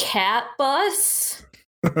 Cat bus?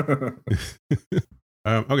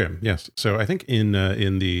 Okay, yes. So I think in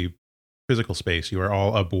the physical space, you are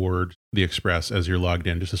all aboard the Express as you're logged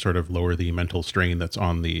in, just to sort of lower the mental strain that's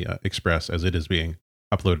on the Express as it is being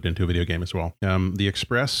uploaded into a video game as well. The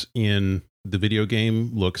Express in the video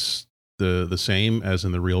game looks the same as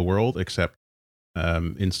in the real world, except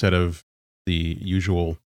instead of the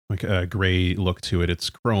usual gray look to it, it's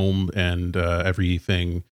chrome, and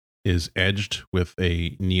everything is edged with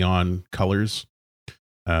a neon colors,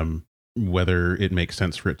 whether it makes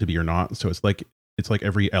sense for it to be or not. So it's like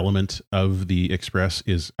every element of the Express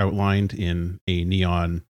is outlined in a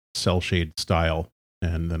neon cell shade style,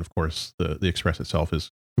 and then of course the Express itself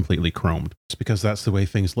is completely chromed. It's because that's the way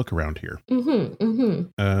things look around here.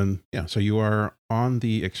 Yeah, so you are on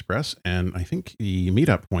the Express, and I think the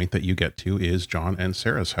meetup point that you get to is John and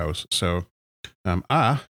Sarah's house. So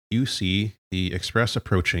you see the Express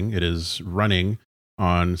approaching. It is running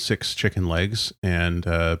on 6 chicken legs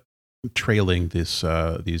and trailing these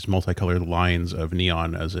multicolored lines of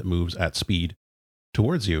neon as it moves at speed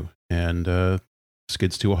towards you, and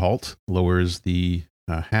skids to a halt, lowers the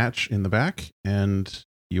hatch in the back, and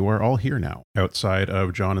you are all here now, outside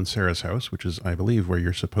of John and Sarah's house, which is, I believe, where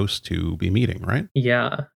you're supposed to be meeting, right?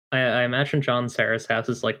 Yeah, I imagine John Sarah's house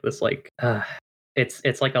is like this, like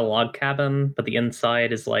it's like a log cabin, but the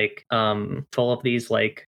inside is like full of these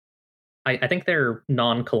like I think they're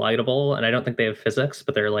non-collidable, and I don't think they have physics,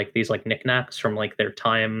 but they're like these like knickknacks from like their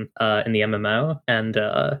time in the MMO, and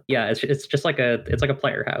yeah, it's just like it's like a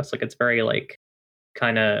player house, like it's very like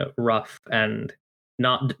kind of rough and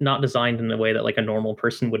not designed in the way that like a normal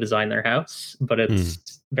person would design their house, but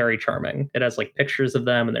it's very charming. It has like pictures of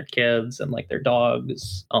them and their kids and like their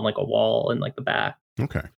dogs on like a wall in like the back.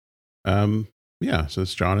 Okay. Yeah, so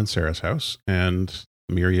it's John and Sarah's house, and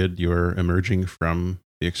Myriad, you're emerging from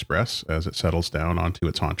the express as it settles down onto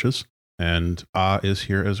its haunches, and is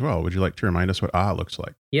here as well. Would you like to remind us what looks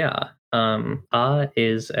like? Yeah.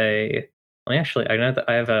 Is a I know that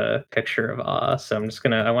I have a picture of so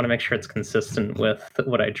I want to make sure it's consistent with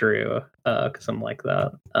what I drew, because I'm like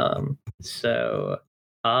that. So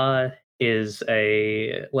is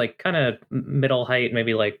a like kind of middle height,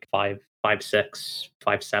 maybe like 5'6",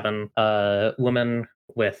 5'7", woman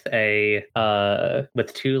with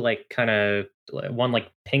with two like kind of one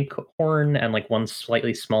like pink horn and like one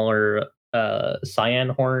slightly smaller cyan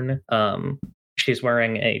horn. She's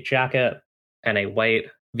wearing a jacket and a white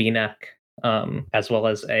V-neck, as well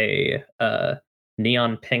as a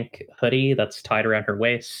neon pink hoodie that's tied around her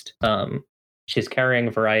waist. She's carrying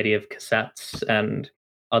a variety of cassettes and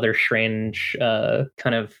other strange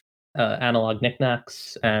kind of analog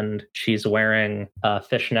knickknacks, and she's wearing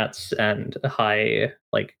fishnets and high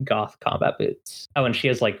like goth combat boots. Oh, and she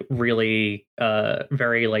has like really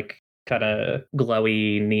very like kind of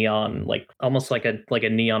glowy neon, like almost like a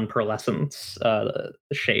neon pearlescence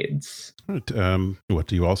shades. What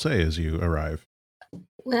do you all say as you arrive?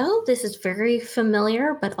 Well, this is very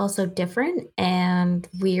familiar, but also different and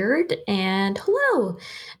weird. And hello,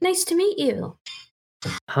 nice to meet you.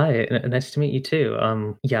 Hi, nice to meet you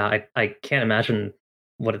too. Yeah, I can't imagine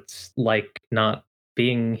what it's like not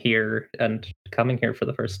being here and coming here for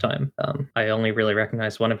the first time. I only really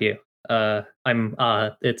recognize one of you.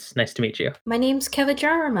 It's nice to meet you. My name's Keva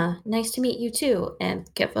Jarma. Nice to meet you too. And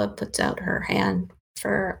Keva puts out her hand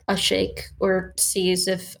for a shake, or sees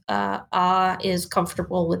if is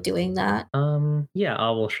comfortable with doing that. Yeah, I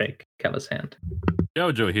will shake Keva's hand.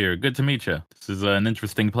 Jojo here. Good to meet you. This is an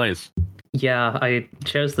interesting place. Yeah, I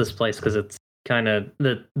chose this place because it's kind of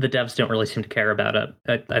the devs don't really seem to care about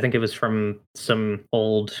it. I think it was from some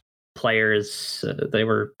old players. They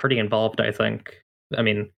were pretty involved, I think. I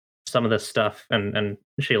mean, some of this stuff, and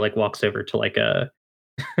she like walks over to like a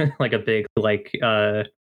like a big like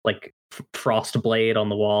frost blade on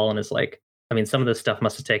the wall, and is like, I mean, some of this stuff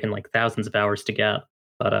must have taken like thousands of hours to get,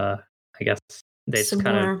 but I guess they some just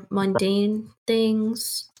kind more mundane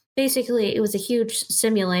things. Basically, it was a huge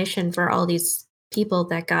simulation for all these people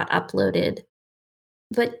that got uploaded.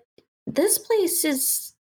 But this place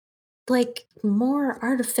is like more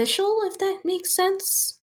artificial, if that makes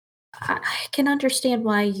sense. I can understand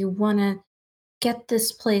why you want to get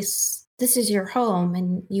this place. This is your home,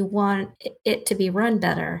 and you want it to be run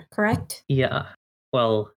better, correct? Yeah.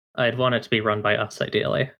 Well, I'd want it to be run by us,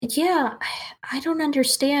 ideally. Yeah, I don't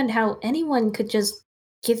understand how anyone could just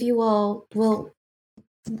give you all, well,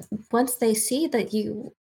 once they see that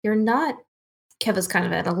you're not. Keva's kind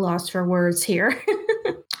of at a loss for words here.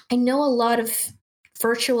 I know a lot of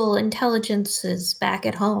virtual intelligences back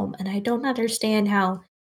at home, and I don't understand how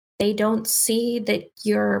they don't see that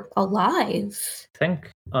you're alive. I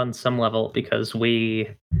think on some level, because we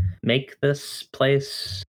make this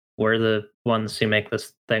place, we're the ones who make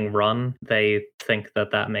this thing run, they think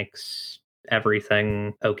that makes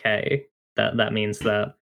everything okay. That means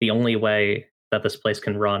that the only way that this place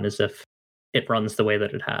can run is if it runs the way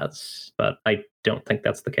that it has. But I don't think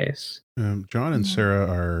that's the case. John and Sarah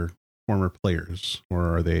are former players,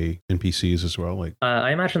 or are they NPCs as well? Like,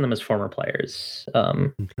 I imagine them as former players.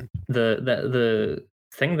 okay. The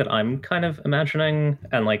thing that I'm kind of imagining,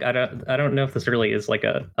 and like I don't know if this really is like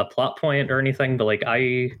a plot point or anything, but like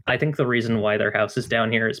I think the reason why their house is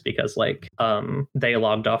down here is because like they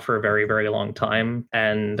logged off for a very, very long time,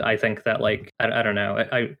 and I think that like I don't know,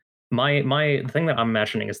 my thing that I'm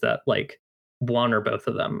imagining is that like one or both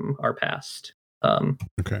of them are past.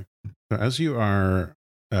 Okay. So as you are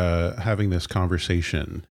having this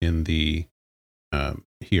conversation in the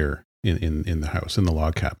here in the house, in the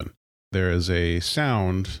log cabin, there is a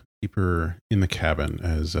sound deeper in the cabin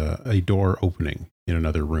as a door opening in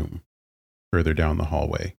another room further down the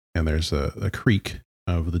hallway, and there's a creak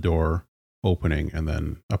of the door opening, and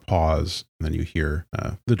then a pause, and then you hear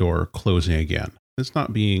the door closing again. It's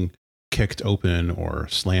not being kicked open or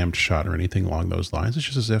slammed shut or anything along those lines. It's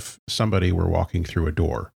just as if somebody were walking through a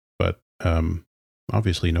door. But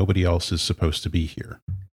obviously nobody else is supposed to be here.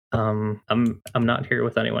 I'm not here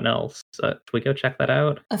with anyone else. Should we go check that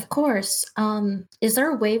out? Of course. Is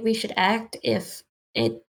there a way we should act if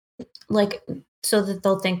it, like, so that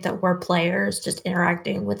they'll think that we're players just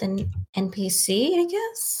interacting with an NPC, I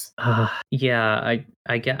guess? Yeah,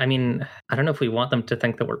 I mean, I don't know if we want them to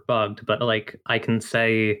think that we're bugged, but like, I can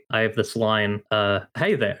say, I have this line,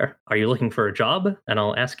 hey there, are you looking for a job? And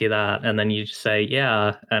I'll ask you that, and then you just say,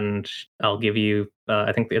 yeah, and I'll give you,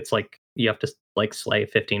 I think it's like, you have to like slay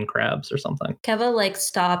 15 crabs or something. Keva like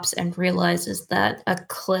stops and realizes that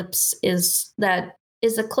Eclipse is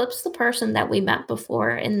Eclipse the person that we met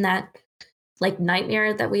before in that like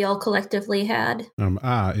nightmare that we all collectively had.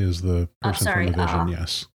 Is the person from the vision,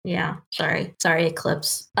 yes. Yeah, sorry,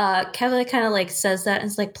 Eclipse. Keva kind of like says that and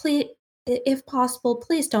is like, please, if possible,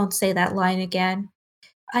 please don't say that line again.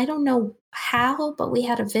 I don't know how, but we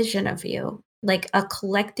had a vision of you, like a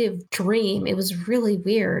collective dream. It was really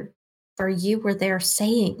weird. Or you were there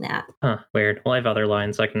saying that. Huh, weird. Well, I have other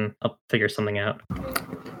lines. I'll figure something out.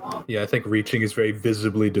 Yeah, I think Reaching is very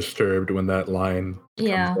visibly disturbed when that line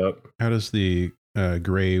comes up. How does the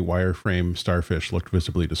gray wireframe starfish look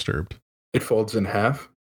visibly disturbed? It folds in half.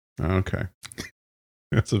 Okay.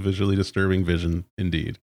 That's a visually disturbing vision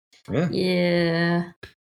indeed. Yeah.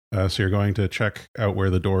 So you're going to check out where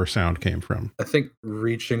the door sound came from. I think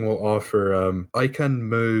Reaching will offer, I can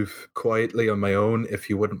move quietly on my own if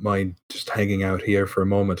you wouldn't mind just hanging out here for a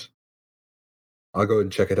moment. I'll go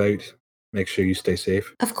and check it out. Make sure you stay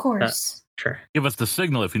safe. Of course. Sure. Give us the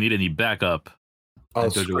signal if you need any backup.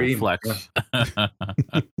 I'll scream. Flex. Yeah.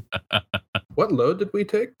 What load did we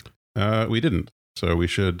take? We didn't. So we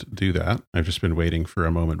should do that. I've just been waiting for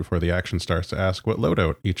a moment before the action starts to ask what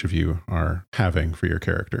loadout each of you are having for your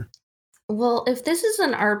character. Well, if this is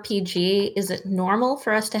an RPG, is it normal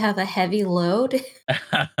for us to have a heavy load?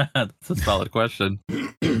 That's a solid question.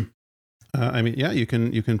 I mean, yeah, you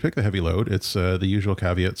can pick the heavy load. It's the usual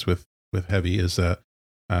caveats with heavy is that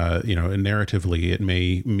narratively it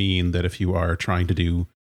may mean that if you are trying to do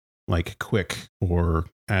like quick or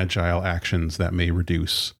agile actions, that may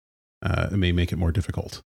reduce. It may make it more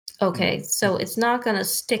difficult. Okay, so it's not going to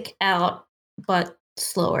stick out, but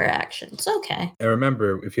slower actions. Okay. And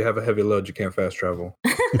remember, if you have a heavy load, you can't fast travel.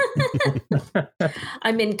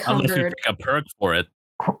 I'm encumbered. Unless you pick a perk for it.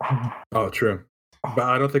 Oh, true. But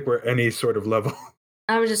I don't think we're any sort of level.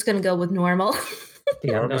 I was just going to go with normal.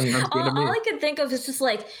 Yeah, all I can think of is just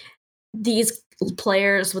like these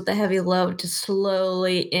players with the heavy load just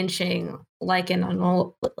slowly inching like in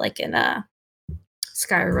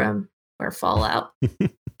Skyrim or Fallout.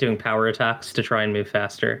 Doing power attacks to try and move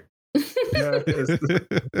faster. Yeah,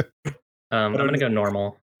 I'm going to go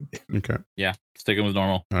normal. Okay. Yeah, sticking with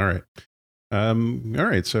normal. All right. All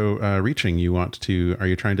right. So Reaching, are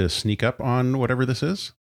you trying to sneak up on whatever this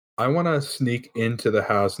is? I want to sneak into the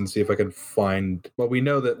house and see if I can find, well, we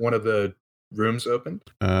know that one of the rooms opened.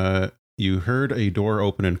 You heard a door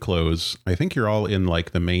open and close. I think you're all in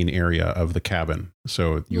like the main area of the cabin.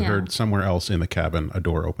 So you heard somewhere else in the cabin a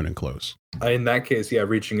door open and close. In that case, yeah,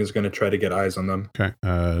 Reaching is going to try to get eyes on them. Okay.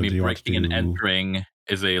 Breaking and entering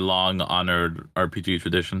is a long honored RPG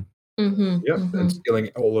tradition. Mm-hmm, yep, and stealing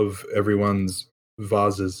all of everyone's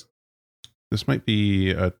vases. This might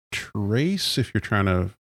be a trace if you're trying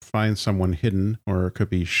to find someone hidden, or it could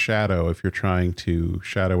be shadow if you're trying to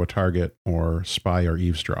shadow a target or spy or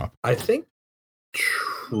eavesdrop. I think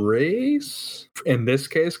trace in this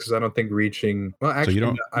case, because I don't think Reaching, well, actually,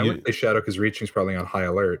 so I would say shadow because Reaching's probably on high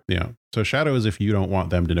alert. Yeah. So shadow is if you don't want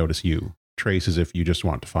them to notice you. Trace is if you just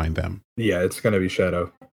want to find them. Yeah, it's going to be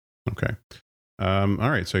shadow. Okay. All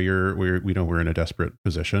right. So we know we're in a desperate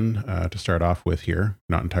position to start off with here.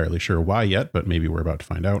 Not entirely sure why yet, but maybe we're about to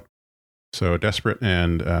find out. So desperate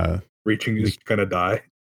and Reaching is gonna die.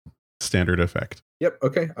 Standard effect. Yep.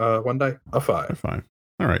 Okay. 1 die. A 5. A 5.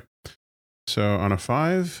 All right. So on a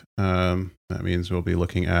 5, that means we'll be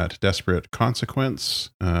looking at desperate consequence.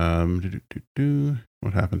 What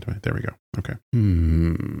happened to me? There we go. Okay.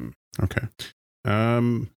 Okay.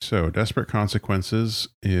 So desperate consequences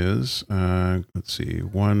is let's see,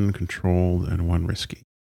 1 controlled and 1 risky.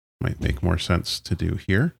 Might make more sense to do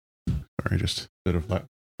here. Sorry, just a bit of that.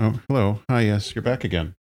 Oh, hello. Hi, yes, you're back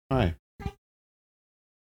again. Hi.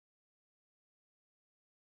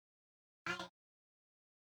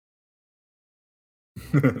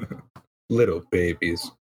 Little babies.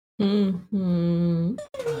 Mm-hmm.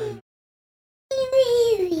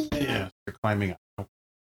 Yeah, you're climbing up.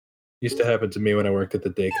 Used to happen to me when I worked at the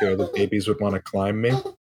daycare. The babies would want to climb me.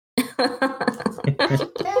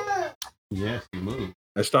 Yes, you move.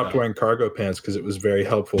 I stopped wearing cargo pants because it was very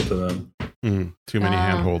helpful to them. Too many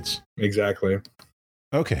handholds. Exactly.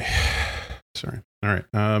 Okay. Sorry. All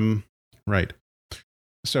right. Right.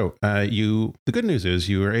 So the good news is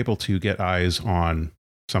you are able to get eyes on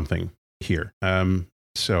something here.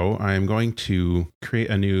 So I'm going to create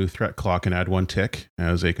a new threat clock and add 1 tick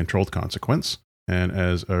as a controlled consequence. And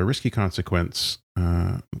as a risky consequence,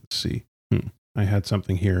 let's see. I had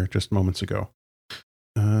something here just moments ago.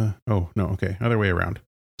 Oh, no. Okay. Other way around.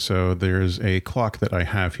 So there's a clock that I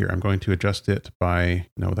have here. I'm going to adjust it by...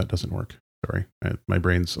 No, that doesn't work. Sorry. My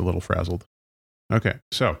brain's a little frazzled. Okay.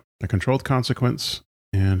 So a controlled consequence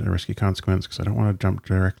and a risky consequence, because I don't want to jump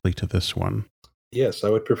directly to this one. Yes, I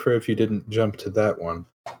would prefer if you didn't jump to that one.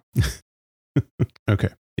 Okay.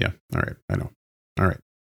 Yeah. All right. I know. All right.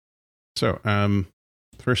 So,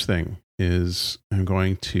 first thing is I'm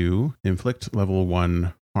going to inflict level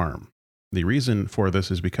 1 harm. The reason for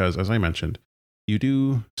this is because, as I mentioned, you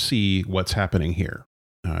do see what's happening here.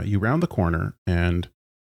 You round the corner and,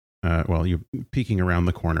 you're peeking around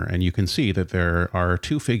the corner, and you can see that there are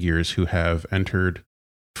 2 figures who have entered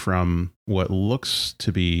from what looks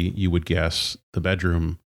to be, you would guess, the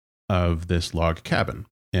bedroom of this log cabin.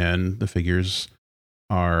 And the figures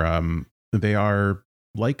are, they are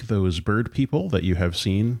like those bird people that you have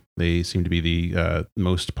seen. They seem to be the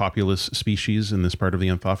most populous species in this part of the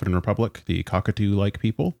Anthophodan Republic, the cockatoo-like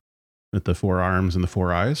people with the 4 arms and the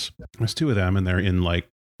 4 eyes. There's 2 of them, and they're in like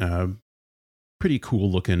pretty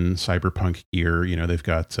cool-looking cyberpunk gear. You know, they've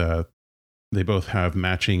got... They both have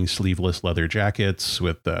matching sleeveless leather jackets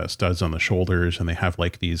with studs on the shoulders, and they have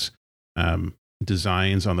like these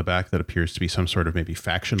designs on the back that appears to be some sort of maybe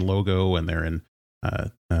faction logo, and they're in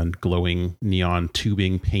glowing neon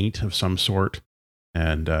tubing paint of some sort.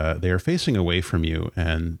 And they are facing away from you,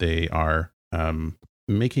 and they are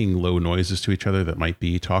making low noises to each other that might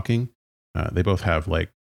be talking. They both have like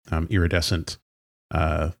iridescent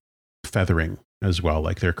feathering as well,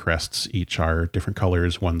 like their crests each are different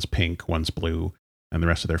colors. One's pink, one's blue, and the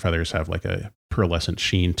rest of their feathers have like a pearlescent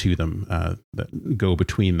sheen to them that go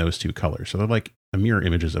between those 2 colors. So they're like mirror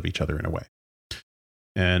images of each other in a way.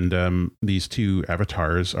 And these 2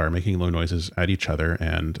 avatars are making low noises at each other,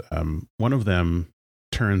 and one of them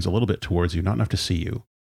turns a little bit towards you, not enough to see you,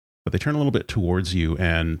 but they turn a little bit towards you,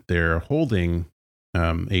 and they're holding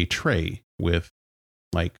a tray with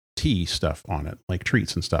like tea stuff on it, like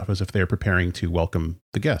treats and stuff, as if they're preparing to welcome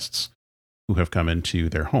the guests who have come into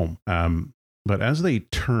their home. But as they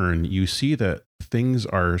turn, you see that things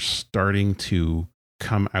are starting to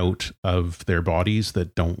come out of their bodies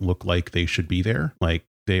that don't look like they should be there. Like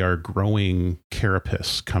they are growing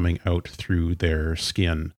carapace coming out through their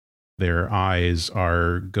skin. Their eyes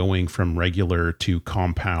are going from regular to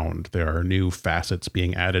compound. There are new facets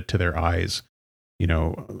being added to their eyes, you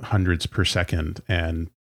know, hundreds per second.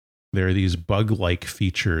 And there are these bug-like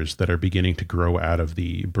features that are beginning to grow out of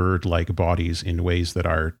the bird-like bodies in ways that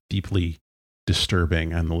are deeply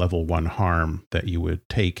disturbing, and the level 1 harm that you would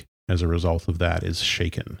take as a result of that is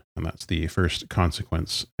shaken. And that's the first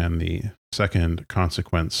consequence. And the second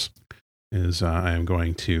consequence is I am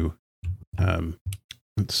going to,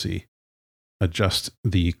 adjust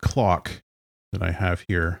the clock that I have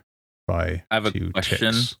here by I have a 2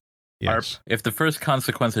 question. ticks. Yes. Arp, if the first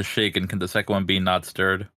consequence is shaken, can the second one be not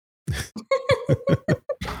stirred?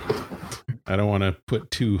 I don't want to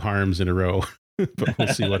put 2 harms in a row, but we'll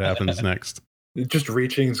see what happens next. Just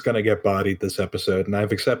reaching is going to get bodied this episode, and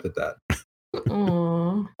I've accepted that.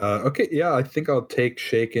 Okay, yeah, I think I'll take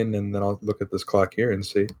shaken, and then I'll look at this clock here and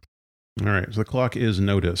see. All right, so the clock is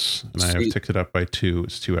notice, and I have ticked it up by 2.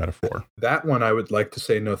 It's 2 out of 4. That one I would like to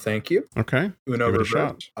say no thank you. Okay, Uno give it a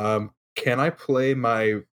shot. Can I play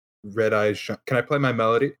my Red Eyes? Can I play my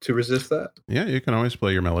melody to resist that? Yeah, you can always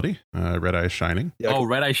play your melody. Red Eyes Shining. Yeah,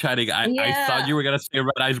 Red Eyes Shining. I thought you were going to say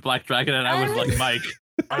Red Eyes Black Dragon, and I was like, Mike.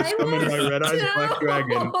 I summoned my Red Eyes Black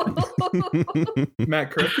Dragon.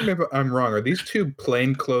 Matt, correct me if I'm wrong. Are these 2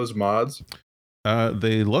 plainclothes mods?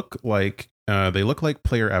 They look like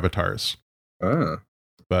player avatars.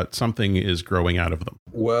 But something is growing out of them.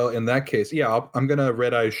 Well, in that case, yeah, I'm gonna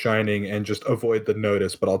Red Eyes Shining and just avoid the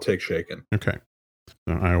notice, but I'll take shaken. Okay,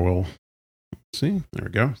 so I will see. There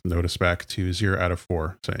we go. Notice back to 0 out of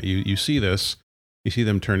 4. So you see this. You see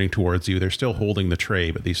them turning towards you. They're still holding the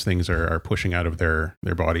tray, but these things are pushing out of their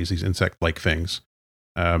bodies, these insect-like things.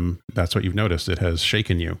 That's what you've noticed. It has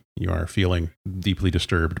shaken you. You are feeling deeply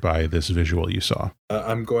disturbed by this visual you saw.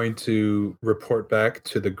 I'm going to report back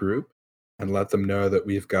to the group and let them know that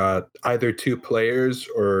we've got either 2 players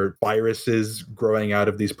or viruses growing out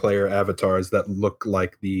of these player avatars that look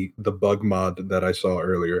like the bug mod that I saw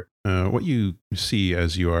earlier. What you see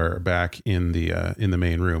as you are back in the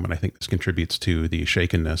main room, and I think this contributes to the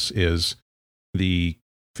shakenness, is the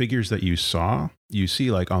figures that you saw. You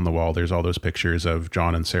see, like on the wall, there's all those pictures of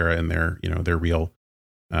John and Sarah in their real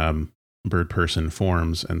bird person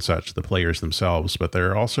forms and such, the players themselves. But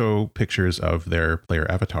there are also pictures of their player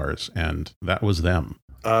avatars, and that was them.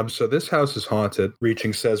 So this house is haunted.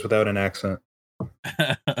 Reaching says without an accent.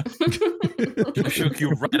 Shook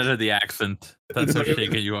you right out of the accent. That's how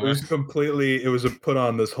shaken you are. It was a put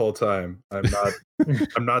on this whole time. I'm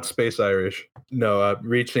not space Irish. No,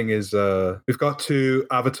 Reaching is we've got 2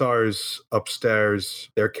 avatars upstairs.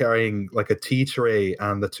 They're carrying like a tea tray,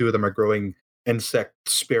 and the 2 of them are growing insect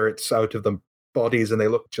spirits out of the bodies, and they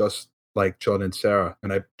look just like John and Sarah.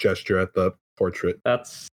 And I gesture at the portrait.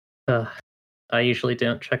 That's I usually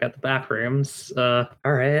don't check out the back rooms. All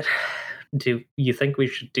right. Do you think we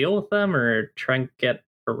should deal with them or try and get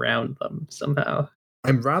around them somehow?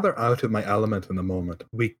 I'm rather out of my element in the moment.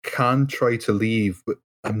 We can try to leave, but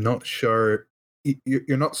I'm not sure.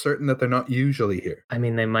 You're not certain that they're not usually here. I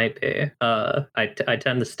mean, they might be. I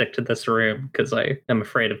tend to stick to this room because I am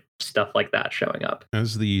afraid of stuff like that showing up.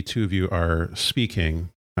 As the 2 of you are speaking,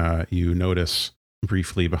 you notice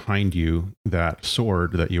briefly behind you that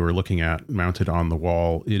sword that you were looking at mounted on the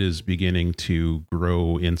wall. It is beginning to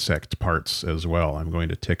grow insect parts as well. I'm going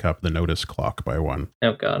to tick up the notice clock by 1.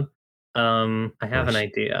 Oh God. I have an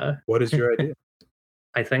idea. What is your idea?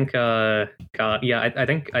 I think I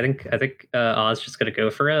think Oz just gonna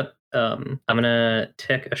go for it. I'm gonna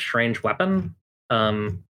tick a strange weapon.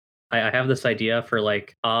 I have this idea for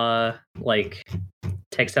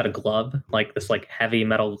takes out a glove, like this like heavy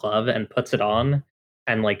metal glove, and puts it on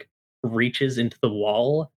and like reaches into the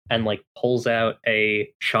wall and like pulls out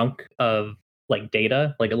a chunk of like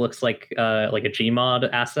data. Like it looks like a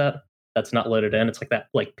Gmod asset that's not loaded in. It's like that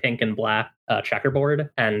like pink and black checkerboard,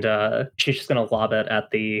 and she's just gonna lob it at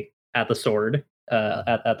the sword,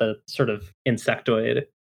 at the sort of insectoid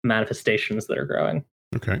manifestations that are growing.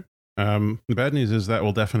 Okay. The bad news is that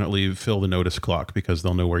will definitely fill the notice clock because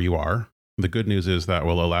they'll know where you are. The good news is that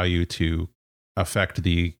will allow you to affect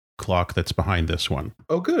the clock that's behind this one.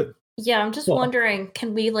 Oh, good. Yeah, I'm just wondering,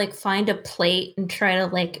 can we like find a plate and try to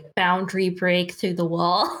like boundary break through the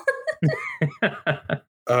wall?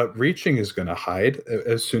 Reaching is going to hide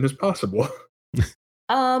as soon as possible.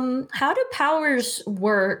 How do powers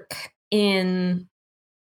work in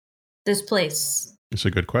this place? It's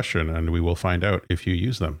a good question, and we will find out if you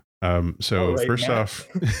use them. First off,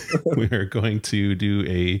 we are going to do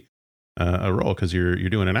a roll because you're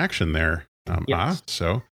doing an action there. Yes.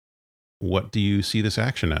 So what do you see this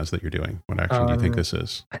action as that you're doing? What action do you think this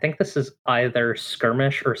is? I think this is either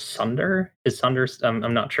skirmish or sunder. Is sunder?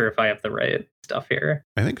 I'm not sure if I have the right stuff here.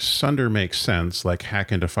 I think sunder makes sense, like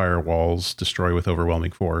hack into firewalls, destroy with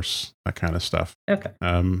overwhelming force, that kind of stuff. Okay.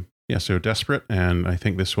 So desperate, and I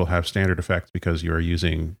think this will have standard effect because you are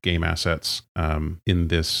using game assets in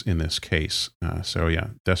this case.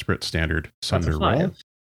 Desperate, standard, sunder roll.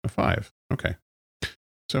 A 5. Okay.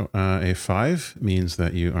 So a 5 means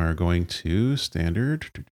that you are going to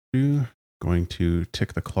going to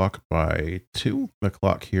tick the clock by 2. The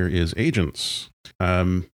clock here is agents.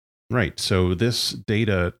 Right. So this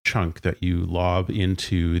data chunk that you lob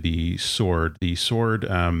into the sword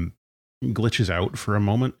glitches out for a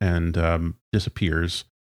moment and disappears.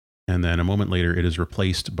 And then a moment later, it is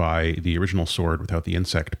replaced by the original sword without the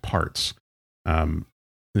insect parts.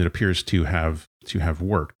 It appears to have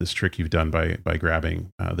worked, this trick you've done by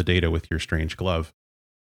grabbing the data with your strange glove.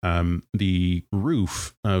 The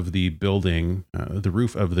roof of the building,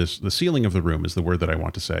 the ceiling of the room is the word that I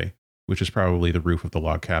want to say, which is probably the roof of the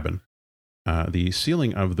log cabin. The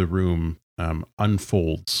ceiling of the room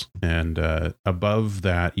unfolds, and above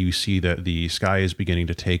that you see that the sky is beginning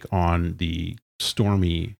to take on the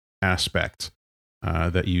stormy aspect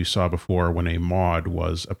that you saw before when a mod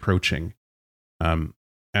was approaching.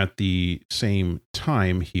 At the same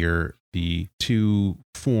time here, the 2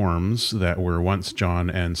 forms that were once John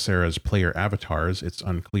and Sarah's player avatars, it's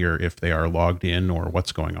unclear if they are logged in or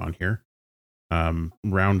what's going on here,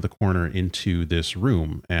 round the corner into this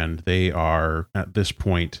room. And they are, at this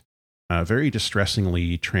point, very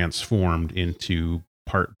distressingly transformed into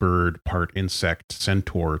part bird, part insect,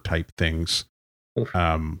 centaur type things.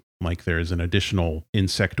 Like there's an additional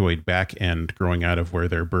insectoid back end growing out of where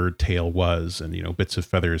their bird tail was, and bits of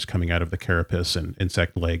feathers coming out of the carapace and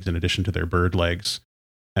insect legs in addition to their bird legs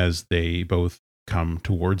as they both come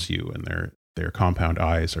towards you, and their compound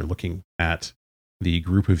eyes are looking at the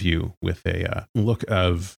group of you with a look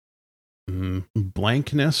of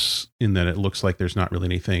blankness, in that it looks like there's not really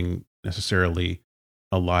anything necessarily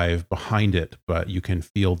alive behind it, but you can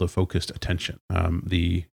feel the focused attention.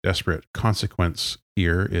 The desperate consequence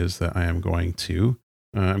here is that I'm going to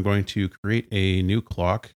create a new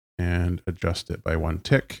clock and adjust it by 1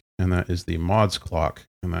 tick, and that is the mods clock,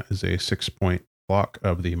 and that is a 6-point clock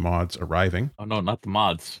of the mods arriving. Oh no, not the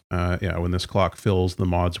mods. When this clock fills, the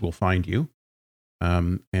mods will find you.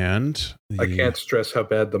 I can't stress how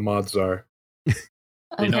bad the mods are.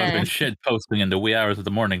 They know I've been shit posting in the wee hours of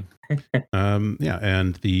the morning.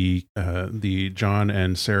 And the John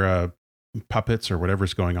and Sarah puppets or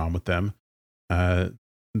whatever's going on with them,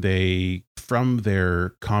 they, from their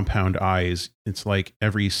compound eyes, it's like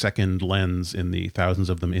every second lens in the thousands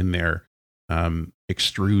of them in there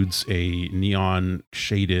extrudes a neon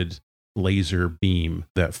shaded laser beam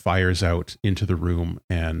that fires out into the room,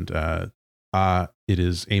 and it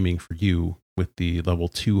is aiming for you with the level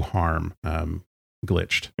 2 harm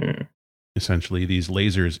glitched. Essentially, these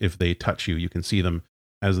lasers, if they touch you, you can see them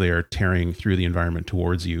as they are tearing through the environment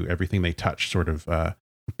towards you. Everything they touch sort of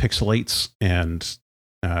pixelates and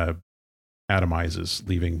atomizes,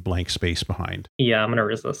 leaving blank space behind. Yeah, I'm going to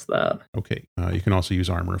resist that. Okay. You can also use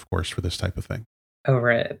armor, of course, for this type of thing. Oh,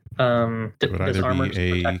 right. Does armor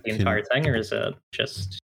be protect the entire thing, or is it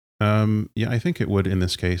just... I think it would in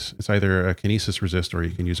this case. It's either a kinesis resist or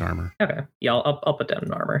you can use armor. Okay. Yeah, I'll put down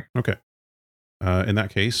an armor. Okay. In that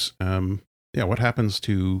case, what happens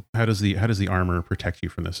to how does the armor protect you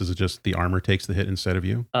from this? Is it just the armor takes the hit instead of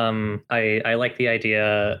you? I like the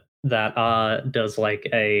idea that does like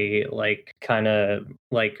a kind of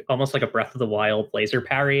like almost like a Breath of the Wild laser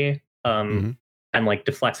parry, and like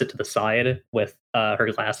deflects it to the side with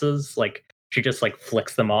her glasses. Like she just like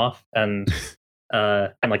flicks them off and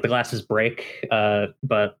like the glasses break,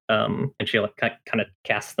 but and she like kind of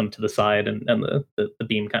casts them to the side, and the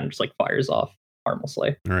beam kind of just like fires off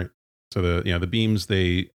harmlessly. All right. So the beams,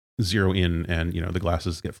 they zero in, and the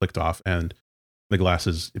glasses get flicked off, and the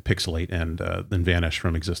glasses pixelate and then vanish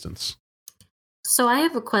from existence. So I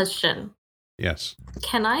have a question. Yes.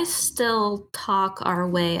 Can I still talk our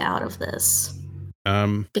way out of this?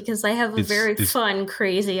 Because I have a very fun,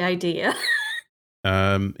 crazy idea.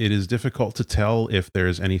 It is difficult to tell if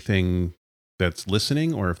there's anything that's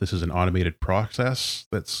listening, or if this is an automated process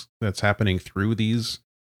that's happening through these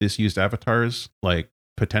disused avatars, like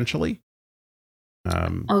potentially.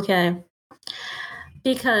 Okay.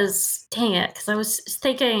 Because, dang it, because I was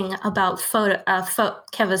thinking about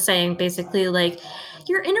Kev was saying basically like,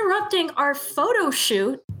 you're interrupting our photo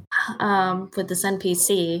shoot with this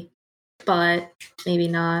NPC, but maybe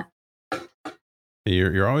not.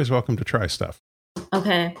 You're always welcome to try stuff.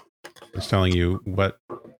 Okay. Just telling you what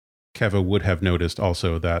Keva would have noticed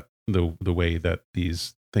also, that the way that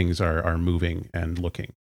these things are moving and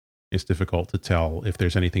looking. It's difficult to tell if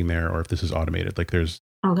there's anything there or if this is automated. Like there's,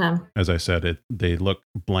 as I said, they look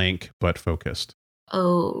blank but focused.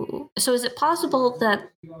 Oh, so is it possible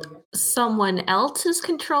that someone else is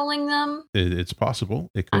controlling them? It's possible.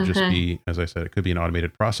 It could just be, as I said, it could be an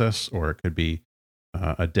automated process, or it could be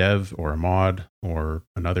a dev or a mod or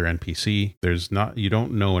another NPC. You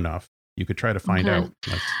don't know enough. You could try to find out.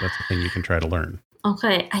 That's the thing you can try to learn.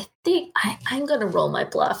 Okay, I think I'm going to roll my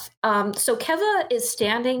bluff. So Keva is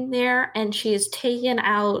standing there, and she is taken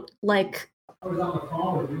out like... I was on the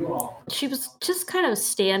phone with you all. She was just kind of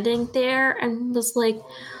standing there and was like,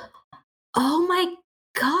 oh my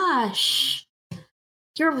gosh,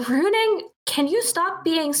 you're ruining... Can you stop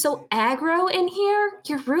being so aggro in here?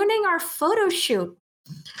 You're ruining our photo shoot.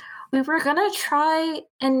 We were going to try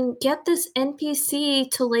and get this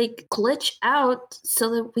NPC to like glitch out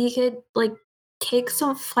so that we could like take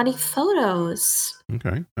some funny photos.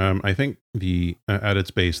 Okay. I think at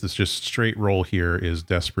its base, this just straight roll here is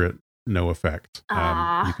desperate, no effect.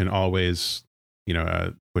 You can always,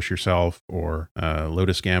 push yourself, or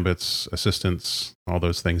Lotus Gambit's assistance, all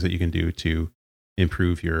those things that you can do to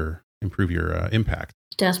improve your impact.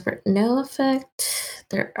 Desperate, no effect.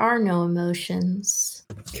 There are no emotions.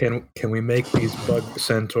 Can we make these bug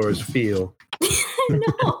centaurs feel?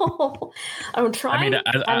 No, I'm trying. I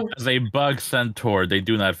mean, as a bug centaur, they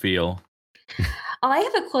do not feel. I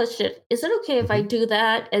have a question. Is it okay if I do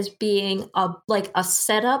that as being a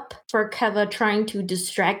setup for Keva trying to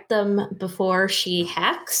distract them before she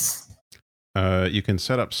hacks? You can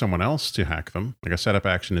set up someone else to hack them. Like a setup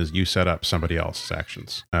action is you set up somebody else's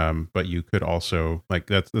actions. But you could also, like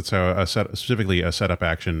that's how specifically a setup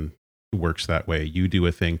action works that way. You do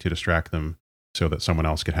a thing to distract them, so that someone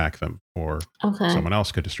else could hack them, or Okay. someone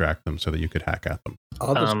else could distract them so that you could hack at them.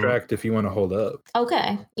 I'll distract if you want to hold up.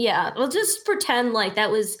 Okay. Yeah. We'll just pretend like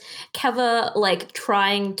that was Keva like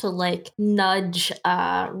trying to like nudge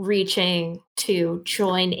reaching to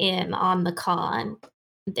join in on the con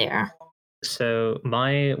there. So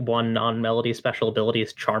my one non-melody special ability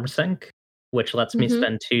is Charm Sync, which lets me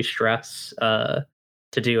spend 2 stress to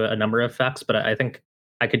do a number of effects, but I think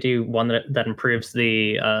I could do one that improves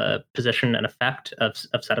the position and effect of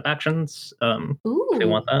setup actions. Ooh. If you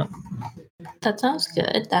want that. That sounds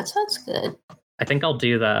good. I think I'll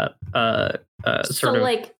do that. So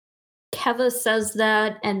like Keva says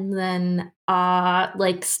that and then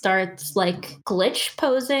like starts like glitch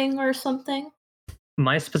posing or something.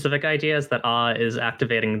 My specific idea is that is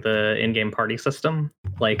activating the in-game party system.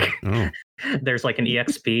 Like there's like an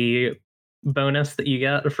EXP bonus that you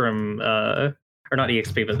get from or not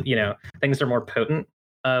EXP, but things are more potent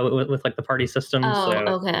with like the party system.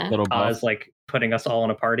 Okay. Is like putting us all in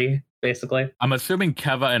a party, basically. I'm assuming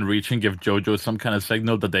Keva and Reaching give Jojo some kind of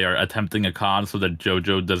signal that they are attempting a con so that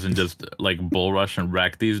Jojo doesn't just like bull rush and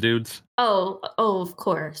wreck these dudes. Oh, of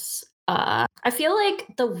course. I feel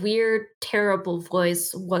like the weird, terrible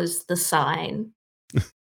voice was the sign.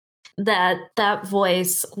 that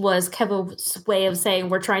voice was Keva's way of saying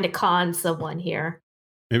we're trying to con someone here.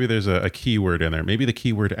 Maybe there's a keyword in there. Maybe the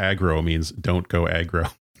keyword aggro means don't go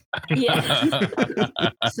aggro. Yeah.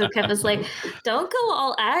 So Keva's like, don't go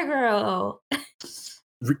all aggro.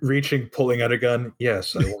 Reaching, pulling out a gun.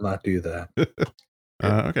 Yes, I will not do that.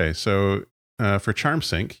 Okay, so for Charm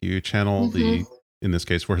Sync, you channel the, in this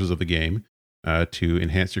case, forces of the game to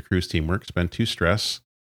enhance your crew's teamwork. Spend 2 stress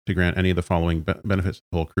to grant any of the following benefits to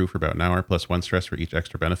the whole crew for about an hour, plus 1 stress for each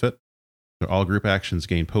extra benefit. So all group actions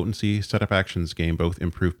gain potency. Setup actions gain both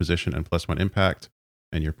improved position and plus 1 impact.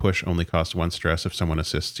 And your push only costs 1 stress if someone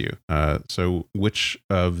assists you. So which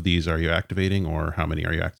of these are you activating, or how many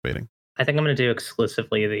are you activating? I think I'm going to do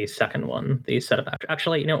exclusively the second one, the setup action.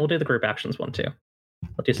 Actually, we'll do the group actions one too.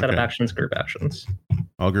 We'll do setup actions, group actions.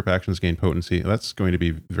 All group actions gain potency. That's going to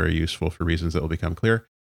be very useful for reasons that will become clear.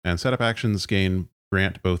 And setup actions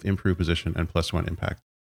grant both improved position and plus 1 impact.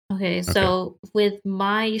 Okay, so with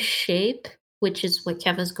my shape, which is what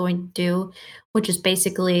Keva's going to do, which is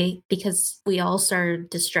basically because we all started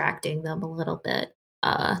distracting them a little bit,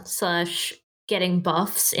 / getting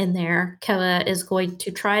buffs in there, Keva is going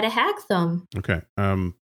to try to hack them. Okay.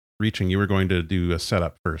 Reaching, you were going to do a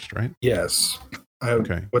setup first, right? Yes. I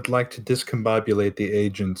would like to discombobulate the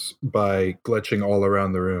agents by glitching all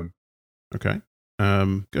around the room. Okay.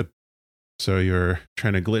 Good. So you're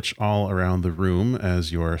trying to glitch all around the room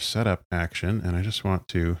as your setup action, and I just want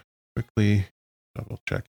to quickly double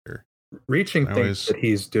check here. Reaching thinks that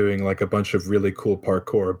he's doing like a bunch of really cool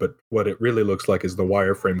parkour, but what it really looks like is the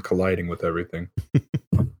wireframe colliding with everything.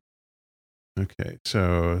 Okay,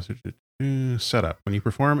 so setup. When you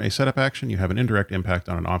perform a setup action, you have an indirect impact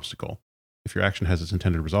on an obstacle. If your action has its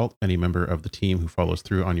intended result, any member of the team who follows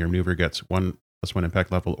through on your maneuver gets 1 plus 1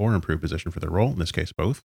 impact level or improved position for their role, in this case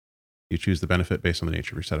both. You choose the benefit based on the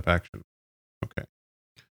nature of your setup action. Okay.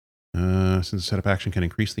 Since the setup action can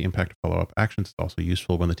increase the impact of follow-up actions, it's also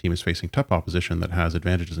useful when the team is facing tough opposition that has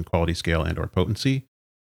advantages in quality, scale, and or potency.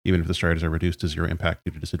 Even if the striders are reduced to 0 impact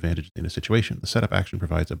due to disadvantage in a situation, the setup action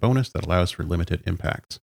provides a bonus that allows for limited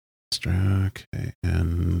impacts. Okay,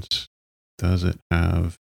 and does it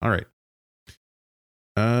have... All right.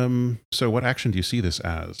 So what action do you see this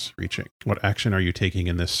as, Reaching? What action are you taking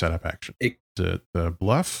in this setup action? Is it the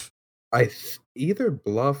bluff? Either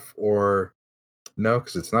bluff or no,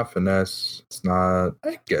 because it's not finesse. It's not.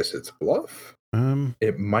 I guess it's bluff.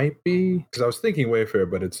 It might be, because I was thinking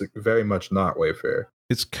Wayfair, but it's very much not Wayfair.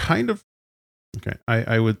 It's kind of okay.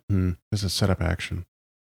 I would as a setup action.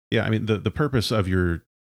 Yeah, I mean the purpose of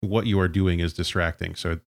what you are doing is distracting.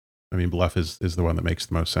 So, I mean, bluff is the one that makes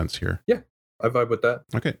the most sense here. Yeah, I vibe with that.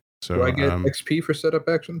 Okay, so do I get XP for setup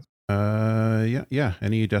actions? Yeah.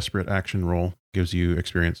 Any desperate action roll gives you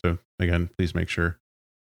experience. So again, please make sure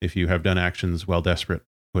if you have done actions while desperate,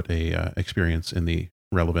 put a experience in the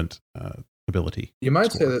relevant ability. You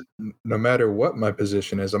might say that no matter what my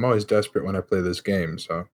position is, I'm always desperate when I play this game.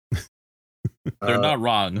 So they're not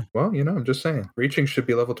wrong. Well, I'm just saying, Reaching should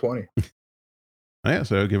be level 20. Yeah,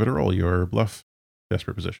 so give it a roll. Your bluff,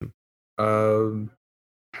 desperate position.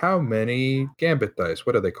 How many gambit dice?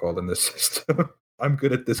 What are they called in this system? I'm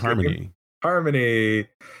good at this. Harmony. Harmony.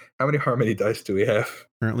 How many harmony dice do we have?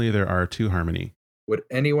 Currently, there are 2 harmony. Would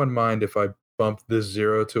anyone mind if I bump this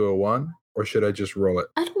 0 to a 1, or should I just roll it?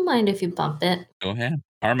 I don't mind if you bump it. Go ahead.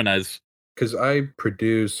 Harmonize. Because I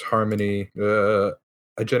produce harmony.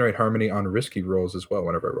 I I generate harmony on risky rolls as well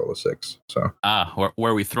whenever I roll a 6. So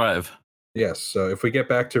where we thrive. yes. So if we get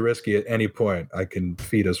back to risky at any point, I can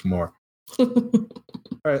feed us more. All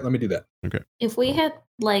right, let me do that. Okay. If we had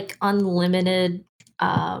like unlimited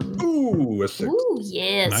Ooh, a 6. ooh,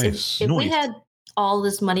 yes. Nice. If we Nice. had all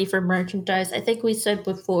this money for merchandise, I think we said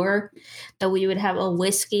before that we would have a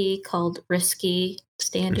whiskey called Risky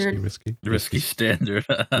Standard. Risky standard.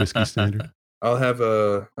 Whiskey standard. I'll have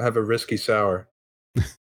a risky sour.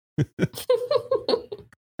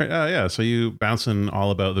 Right, yeah, so you bouncing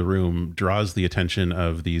all about the room draws the attention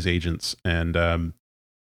of these agents, and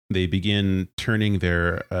they begin turning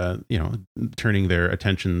their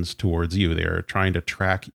attentions towards you. They are trying to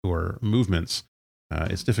track your movements.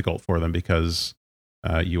 It's difficult for them because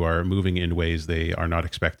you are moving in ways they are not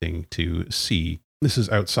expecting to see. This is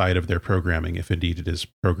outside of their programming, if indeed it is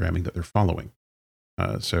programming that they're following.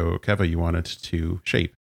 So, Keva, you wanted to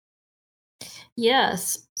shape.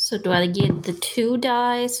 Yes. So do I get the 2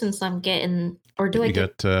 die since I'm getting, or do I You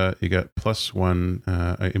get? you got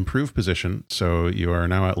 +1 improved position, so you are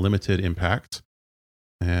now at limited impact.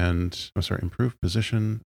 And improved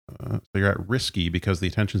position. So you're at risky because the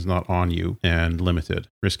attention's not on you, and limited,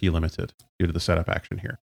 risky limited due to the setup action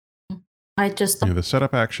here. I just The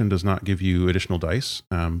setup action does not give you additional dice,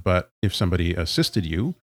 but if somebody assisted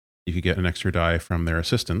you, you could get an extra die from their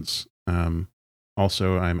assistance.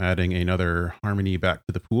 Also, I'm adding another harmony back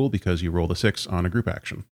to the pool because you rolled a 6 on a group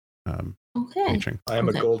action. okay. Reaching. I am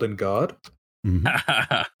Okay. a golden god. Mhm.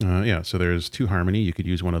 Yeah, so there's 2 harmony. You could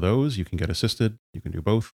use one of those. You can get assisted. You can do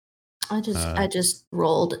both. I just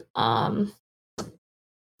rolled.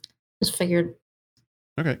 Just figured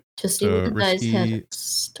Okay. to see So what you guys had risky- in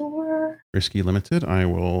store. Risky limited, I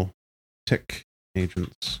will tick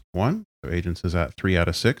agents 1. So agents is at 3 out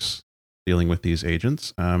of 6. Dealing with these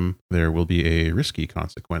agents, there will be a risky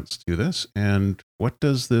consequence to this. And what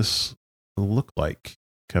does this look like?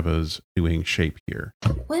 Keva's doing shape here.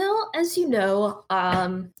 Well, as you know,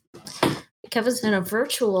 Kevin's in a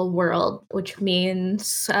virtual world, which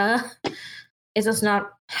means it does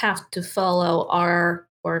not have to follow our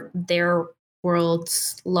or their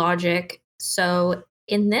world's logic. So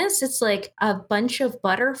in this, it's like a bunch of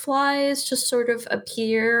butterflies just sort of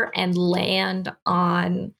appear and land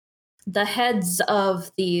on the heads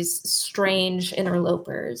of these strange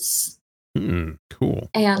interlopers Cool.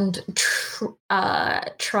 and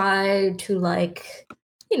try to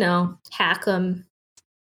hack them.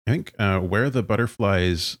 I think where the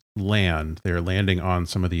butterflies land, they're landing on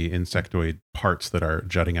some of the insectoid parts that are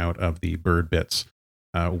jutting out of the bird bits.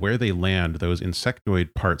 Where they land, those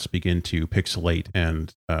insectoid parts begin to pixelate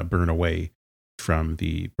and burn away from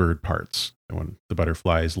the bird parts. And when the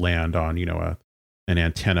butterflies land on, an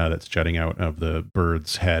antenna that's jutting out of the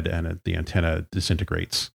bird's head, and the antenna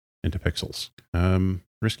disintegrates into pixels.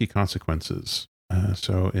 Risky consequences.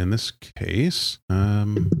 So in this case,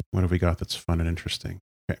 what have we got that's fun and interesting?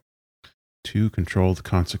 Okay. 2 controlled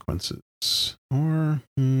consequences. Or,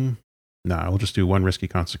 we'll just do 1 risky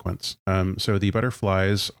consequence. So the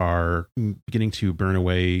butterflies are beginning to burn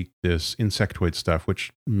away this insectoid stuff,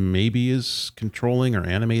 which maybe is controlling or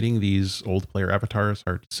animating these old player avatars,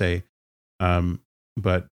 hard to say.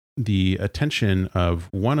 But the attention of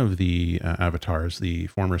one of the avatars, the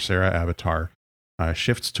former Sarah avatar,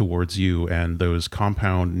 shifts towards you, and those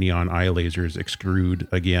compound neon eye lasers extrude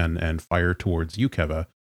again and fire towards you, Keva,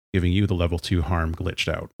 giving you the level 2 harm glitched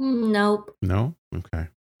out. Nope. No? Okay.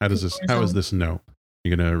 How is this no?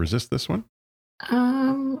 You gonna resist this one?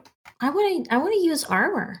 I want to use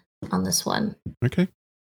armor on this one. Okay.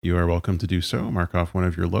 You are welcome to do so. Mark off one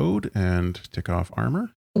of your load and tick off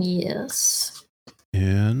armor. Yes.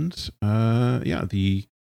 And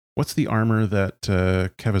what's the armor that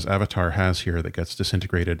Keva's avatar has here that gets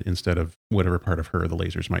disintegrated instead of whatever part of her the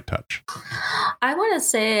lasers might touch? I want to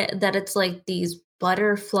say that it's like these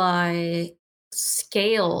butterfly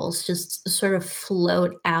scales just sort of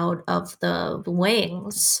float out of the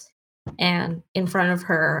wings and in front of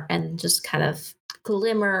her and just kind of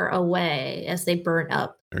glimmer away as they burn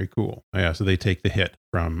up. Very cool. Oh, yeah, so they take the hit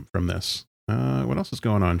from this. What else is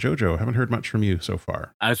going on? Jojo, haven't heard much from you so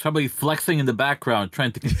far. I was probably flexing in the background,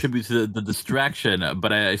 trying to contribute to the distraction,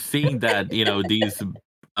 but I seeing that, these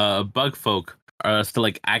bug folk are still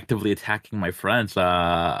actively attacking my friends.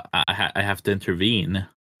 I have to intervene.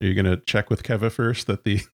 Are you going to check with Keva first that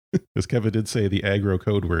because Keva did say the aggro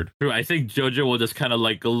code word. True. I think Jojo will just kind of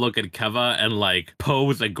look at Keva and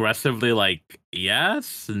pose aggressively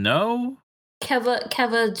yes, no?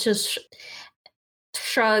 Keva just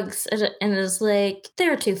shrugs and is like,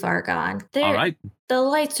 they're too far gone. All right. The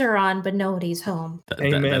lights are on, but nobody's home. That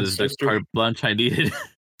is the carte blanche I needed.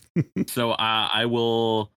 So I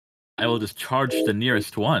will just charge the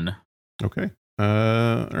nearest one. Okay.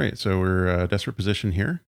 All right. So we're desperate position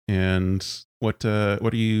here. And what are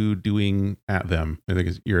you doing at them? I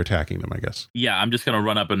think you're attacking them, I guess. Yeah, I'm just gonna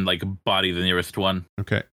run up and like body the nearest one.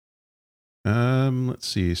 Okay. Let's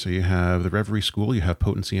see. So you have the Reverie School. You have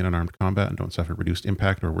potency in unarmed combat and don't suffer reduced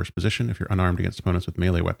impact or worse position if you're unarmed against opponents with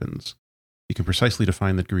melee weapons. You can precisely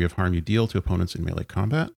define the degree of harm you deal to opponents in melee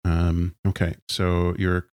combat. Okay. So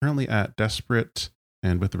you're currently at desperate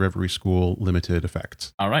and with the Reverie School limited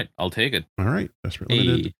effects. All right, I'll take it. All right. Desperate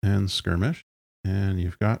limited and skirmish. And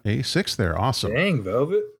you've got a 6 there. Awesome. Dang,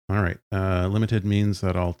 Velvet. All right. Limited means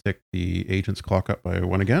that I'll tick the agent's clock up by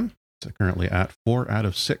 1 again. It's currently at 4 out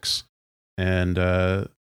of 6. And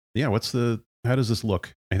yeah, how does this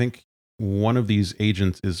look? I think one of these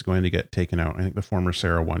agents is going to get taken out. I think the former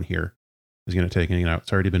Sarah one here is going to take it out.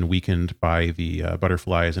 It's already been weakened by the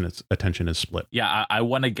butterflies and its attention is split. Yeah, I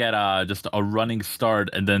want to get just a running start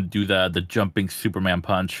and then do the jumping Superman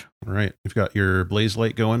punch. All right. You've got your blaze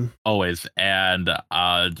light going. Always. And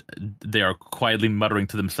they are quietly muttering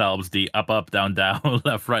to themselves the up, down, down,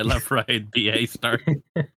 left, right, BA start.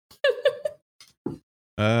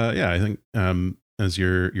 Yeah, I think as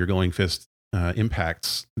your glowing fist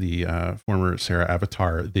impacts the former Sarah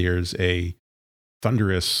avatar, there's a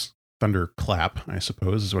thunder clap, I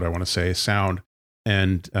suppose is what I want to say, sound,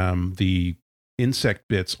 and the insect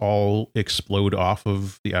bits all explode off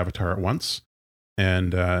of the avatar at once,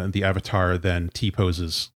 and the avatar then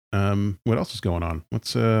T-poses. What else is going on?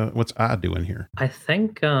 What's Ah doing here? I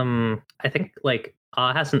think like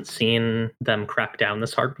Ah hasn't seen them crack down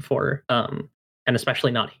this hard before. And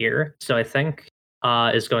especially not here. So I think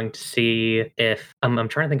is going to see if I'm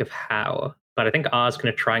trying to think of how, but I think is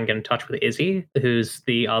going to try and get in touch with Izzy, who's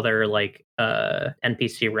the other like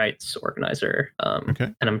NPC rights organizer.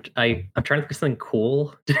 Okay. And I'm trying to think of something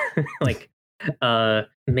cool, like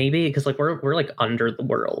maybe because like we're like under the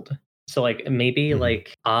world. So like maybe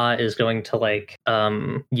like is going to like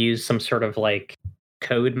use some sort of like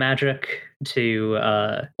code magic to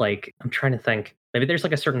like I'm trying to think. Maybe there's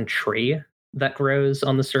like a certain tree that grows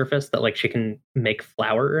on the surface that like she can make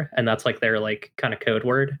flower, and that's like their like kind of code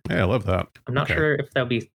word. Yeah, I love that. I'm not sure if that would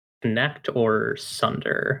be connect or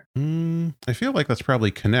sunder. I feel like that's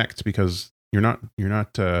probably connect because you're not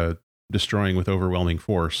destroying with overwhelming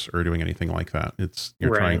force or doing anything like that.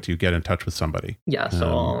 You're trying to get in touch with somebody. Yeah.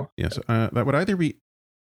 So that would either be.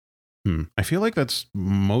 I feel like that's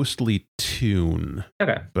mostly tune.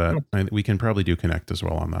 Okay. But we can probably do connect as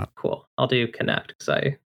well on that. Cool. I'll do connect because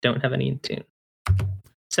I don't have any in tune.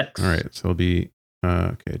 6. All right, so it'll be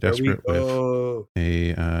okay. Desperate with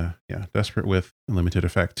desperate with limited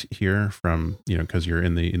effect here from because you're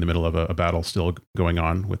in the middle of a battle still going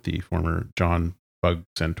on with the former John Bug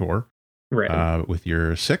Centaur. Right. With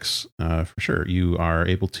your 6, for sure, you are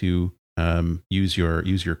able to use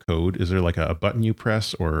your code. Is there like a button you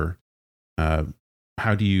press, or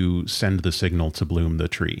how do you send the signal to bloom the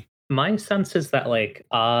tree? My sense is that like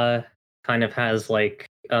kind of has like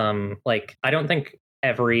I don't think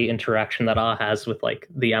every interaction that has with like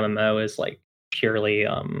the MMO is like purely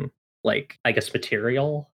like I guess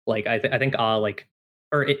material. Like I think like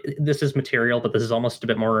this is material, but this is almost a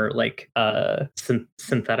bit more like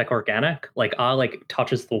synthetic organic. Like like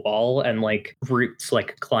touches the wall and like roots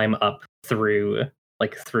like climb up through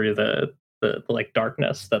the like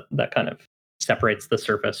darkness that kind of separates the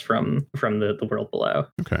surface from the world below.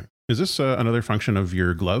 Okay. Is this another function of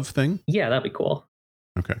your glove thing? Yeah, that'd be cool.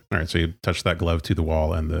 Okay. All right. So you touch that glove to the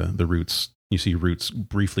wall, and the roots, you see roots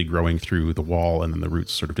briefly growing through the wall, and then the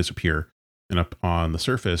roots sort of disappear. And up on the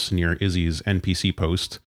surface near Izzy's NPC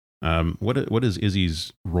post, what is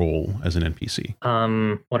Izzy's role as an NPC?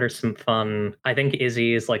 What are some fun? I think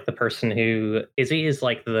Izzy is like Izzy is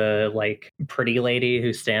like the like pretty lady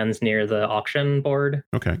who stands near the auction board.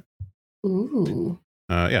 Okay. Ooh.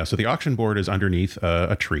 So the auction board is underneath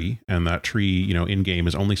a tree, and that tree, in game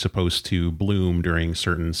is only supposed to bloom during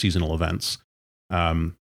certain seasonal events.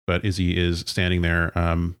 But Izzy is standing there.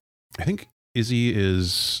 I think Izzy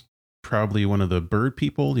is probably one of the bird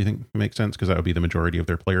people. Do you think it makes sense? Because that would be the majority of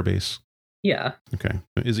their player base. Yeah. Okay.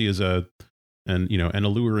 So Izzy is an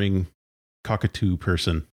alluring cockatoo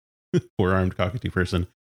person, 4-armed cockatoo person,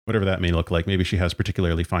 whatever that may look like. Maybe she has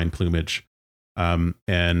particularly fine plumage.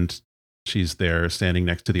 And she's there standing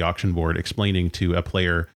next to the auction board explaining to a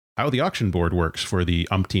player how the auction board works for the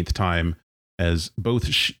umpteenth time as both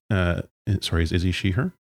is Izzy she,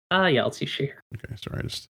 her? Yeah, I'll see she, her. Okay, sorry.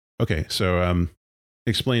 Okay, so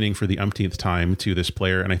explaining for the umpteenth time to this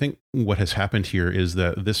player, and I think what has happened here is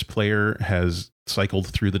that this player has cycled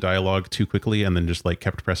through the dialogue too quickly and then just like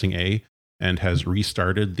kept pressing A and has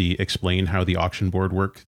restarted the explain how the auction board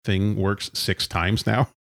thing works 6 times now.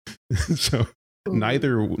 So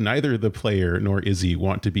neither the player nor Izzy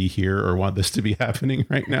want to be here or want this to be happening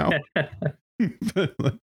right now.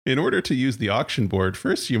 But in order to use the auction board,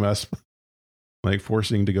 first you must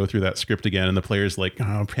forcing to go through that script again, and the player's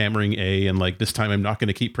hammering A, and this time I'm not going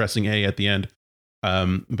to keep pressing A at the end.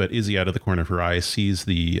 But Izzy, out of the corner of her eye, sees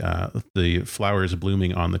the flowers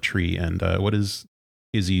blooming on the tree. And what is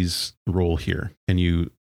Izzy's role here? Can you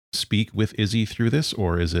speak with Izzy through this,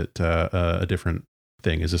 or is it a different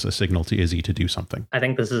thing? Is this a signal to Izzy to do something? I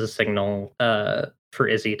think this is a signal for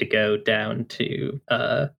Izzy to go down to.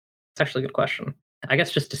 It's actually a good question. I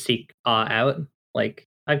guess just to seek out.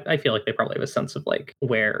 I feel like they probably have a sense of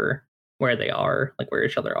where they are, where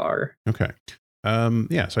each other are. Okay.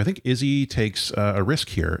 So I think Izzy takes a risk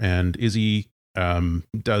here, and Izzy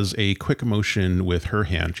does a quick motion with her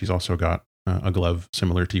hand. She's also got a glove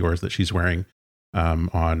similar to yours that she's wearing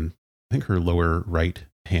on, I think, her lower right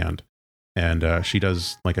hand. And she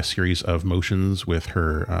does a series of motions with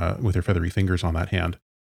her feathery fingers on that hand.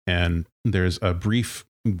 And there's a brief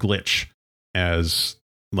glitch as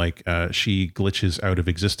she glitches out of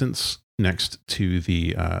existence next to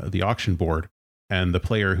the auction board, and the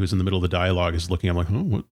player who's in the middle of the dialogue is looking. I'm like,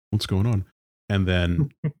 oh, what's going on? And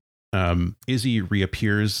then Izzy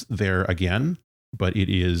reappears there again, but it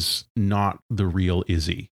is not the real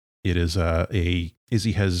Izzy. It is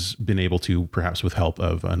Izzy has been able to, perhaps with help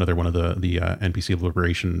of another one of the NPC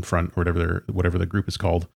Liberation Front, or whatever the group is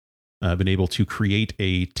called, been able to create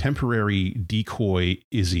a temporary decoy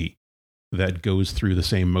Izzy that goes through the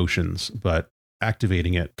same motions, but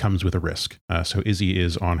activating it comes with a risk. So Izzy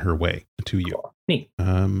is on her way to you. Cool. Neat.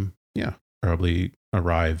 Probably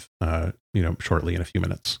arrive, shortly in a few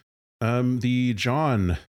minutes. The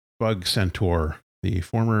John Bug Centaur, the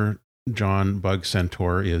former John Bug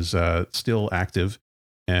Centaur, is still active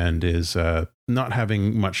and is not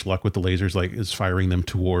having much luck with the lasers, is firing them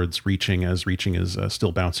towards Reaching, as Reaching is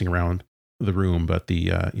still bouncing around the room. But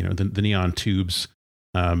the neon tubes,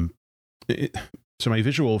 so my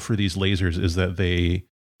visual for these lasers is that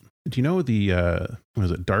do you know the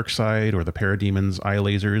Darkseid or the Parademon's eye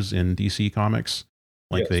lasers in DC Comics?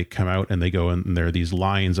 Yes. They come out and they go, and there are these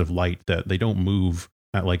lines of light that they don't move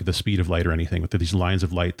at the speed of light or anything, but they're these lines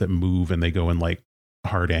of light that move, and they go in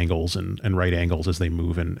hard angles and right angles as they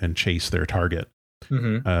move and chase their target.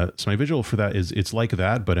 Mm-hmm. So my visual for that is it's like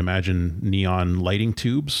that, but imagine neon lighting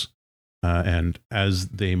tubes, and as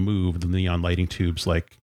they move, the neon lighting tubes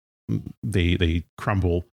they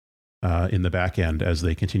crumble in the back end as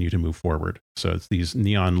they continue to move forward. So it's these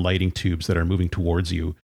neon lighting tubes that are moving towards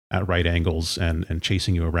you at right angles and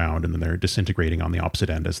chasing you around, and then they're disintegrating on the opposite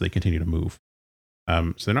end as they continue to move.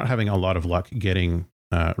 So they're not having a lot of luck getting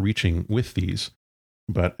Reaching with these,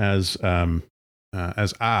 but as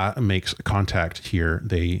A makes contact here,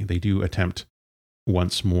 they do attempt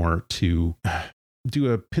once more to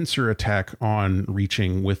do a pincer attack on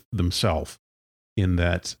Reaching with themselves. In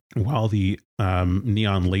that, while the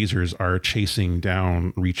neon lasers are chasing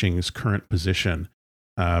down Reaching's current position,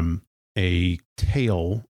 a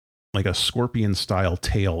tail, a scorpion-style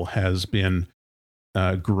tail, has been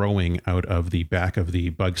growing out of the back of the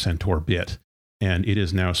Bug Centaur bit, and it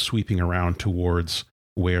is now sweeping around towards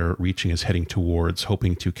where Reaching is heading towards,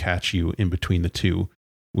 hoping to catch you in between the two,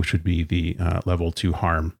 which would be the level 2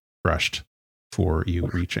 harm crushed for you,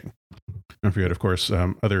 Reaching. Don't forget, of course,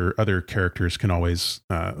 other characters can always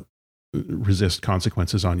resist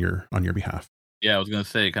consequences on your behalf. Yeah, I was going to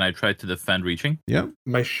say, can I try to defend Reaching? Yeah.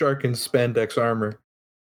 My shark and spandex armor.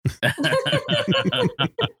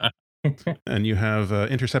 And you have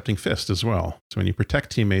intercepting fist as well. So when you protect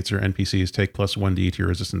teammates or NPCs, take +1d to your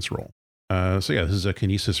resistance roll. This is a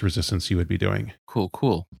kinesis resistance you would be doing.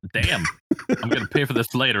 Cool. Damn. I'm going to pay for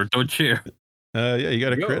this later. Don't cheer. You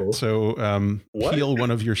got a crit, so heal one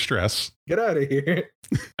of your stress. Get out of here.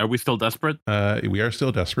 Are we still desperate? We are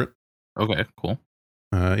still desperate. Okay, cool.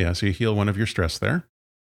 So you heal one of your stress there.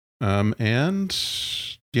 What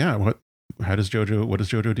does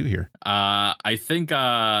Jojo do here? I think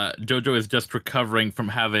Jojo is just recovering from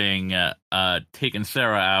having taken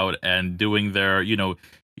Sarah out and doing their,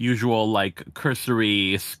 usual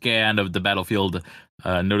cursory scan of the battlefield.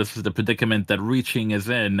 Notices the predicament that Reaching is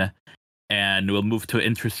in, and will move to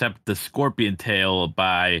intercept the scorpion tail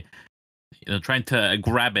by trying to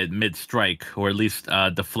grab it mid-strike, or at least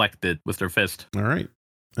deflect it with their fist. All right.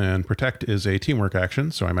 And protect is a teamwork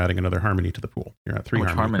action, so I'm adding another harmony to the pool. You're at 3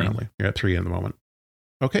 harmony currently. You're at 3 in the moment.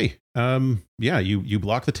 Okay. You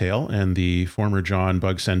block the tail, and the former John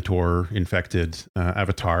Bug Centaur infected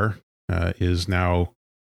avatar is now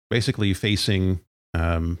basically facing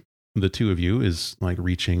the two of you is like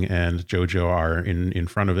reaching, and Jojo are in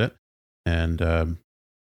front of it, and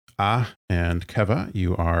and Keva,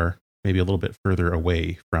 you are maybe a little bit further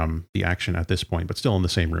away from the action at this point, but still in the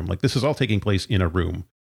same room. Like, this is all taking place in a room.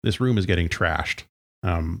 This room is getting trashed.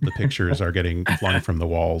 The pictures are getting flung from the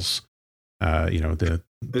walls.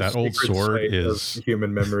 That old sword is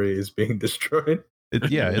human memory is being destroyed.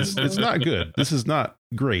 It's not good. This is not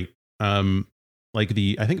great. I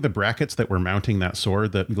think the brackets that were mounting that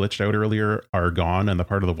sword that glitched out earlier are gone, and the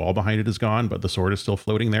part of the wall behind it is gone, but the sword is still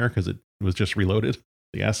floating there because it was just reloaded,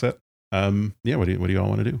 the asset. What do you all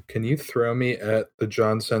want to do? Can you throw me at the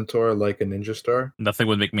John Centaur like a ninja star? Nothing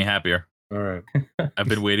would make me happier. All right. I've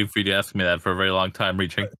been waiting for you to ask me that for a very long time,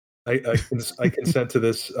 reaching. I consent to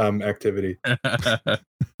this activity.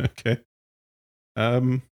 Okay.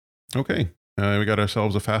 Okay. We got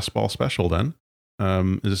ourselves a fastball special then.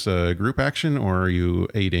 Is this a group action, or are you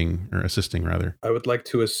aiding or assisting rather? I would like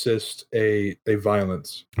to assist a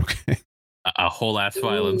violence. Okay. A whole ass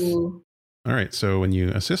violence. Ooh. All right. So when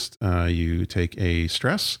you assist, you take a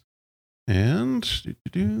stress. And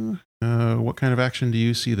what kind of action do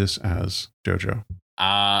you see this as, Jojo?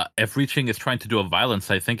 If reaching is trying to do a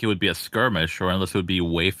violence, I think it would be a skirmish, or unless it would be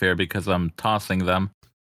Wayfair because I'm tossing them.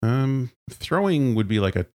 Throwing would be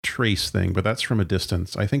like a trace thing, but that's from a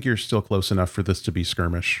distance. I think you're still close enough for this to be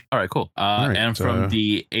skirmish. All right, cool. And from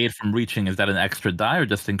the aid from reaching, is that an extra die or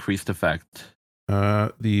just increased effect?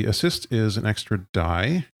 The assist is an extra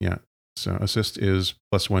die. Yeah. So assist is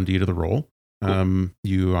plus 1d to the roll. Cool.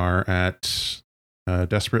 You are at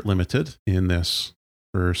Desperate Limited in this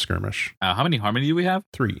for skirmish. How many harmony do we have?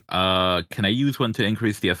 3. Can I use one to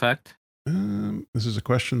increase the effect? This is a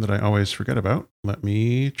question that I always forget about. Let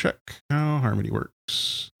me check how harmony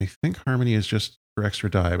works. I think harmony is just for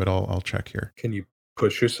extra die, but I'll check here. Can you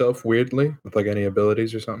push yourself weirdly with like any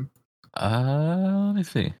abilities or something? Let me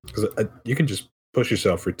see. Because you can just push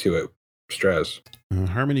yourself for 2 stress.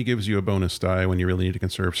 Harmony gives you a bonus die when you really need to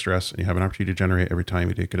conserve stress, and you have an opportunity to generate every time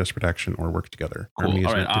you take a desperate action or work together. Cool. Harmony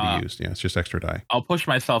is meant to be used. Yeah, it's just extra die. I'll push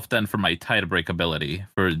myself then for my tide break ability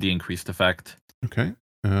for the increased effect. Okay.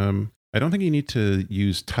 I don't think you need to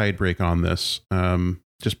use tide break on this.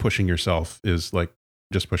 Just pushing yourself is what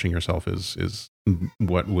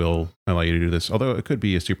will allow you to do this. Although it could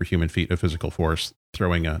be a superhuman feat of physical force,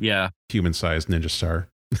 throwing a human-sized ninja star.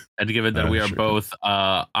 And given that we are both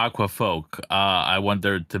aqua folk, I want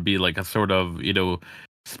there to be like a sort of,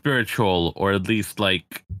 spiritual or at least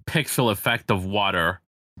like pixel effect of water.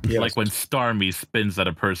 Yes. Like when Starmie spins at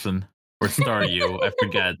a person. Or Staryu, I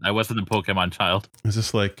forget. I wasn't a Pokemon child. Is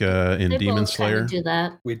this like in Demon Slayer? Do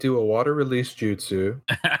that. We do a water release jutsu.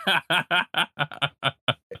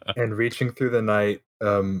 And reaching through the night.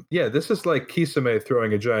 This is like Kisame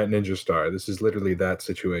throwing a giant ninja star. This is literally that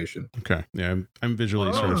situation. Okay. Yeah, I'm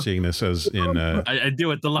visually sort of seeing this as in... I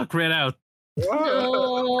do it. The luck ran out.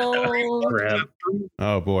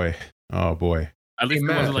 Oh, boy. At least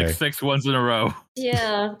there wasn't like 6 ones in a row.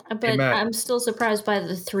 Yeah, but I'm still surprised by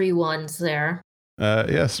the 3 ones there.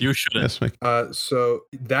 Yes. You shouldn't. Yes, so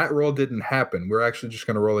that roll didn't happen. We're actually just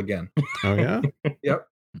going to roll again. Oh, yeah? Yep.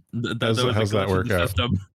 How's that work out?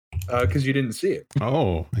 Because you didn't see it.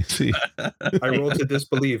 Oh, I see. I rolled to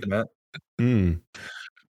disbelieve, Matt. I'm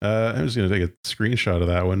just going to take a screenshot of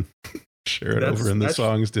that one. Share it over in the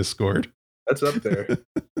Songs Discord. That's up there.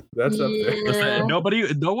 That's up there. Listen,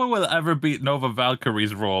 no one will ever beat Nova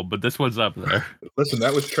Valkyrie's role, but this one's up there. Listen,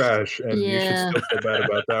 that was trash, and you should still feel bad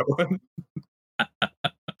about that one.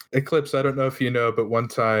 Eclipse, I don't know if you know, but one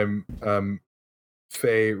time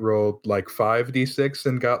Faye rolled like 5d6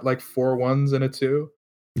 and got like 4 1s and a 2.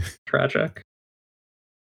 Tragic.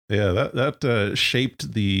 Yeah, that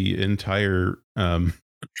shaped the entire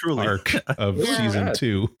arc of season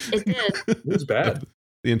 2. It did. It was bad.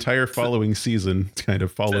 The entire following season kind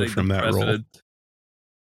of followed from that role.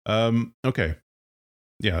 Okay.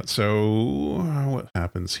 Yeah, so what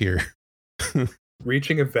happens here?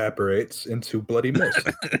 Reaching evaporates into bloody mist.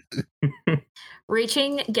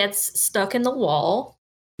 Reaching gets stuck in the wall.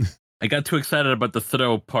 I got too excited about the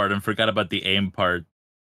throw part and forgot about the aim part.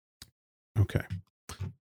 Okay.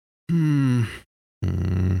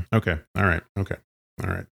 Okay. All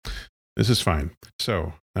right. This is fine.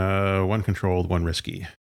 So, 1 controlled, 1 risky.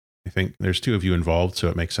 I think there's 2 of you involved, so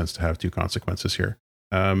it makes sense to have 2 consequences here.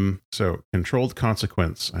 So, controlled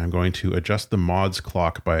consequence. I'm going to adjust the mod's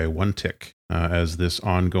clock by 1 tick as this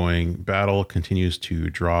ongoing battle continues to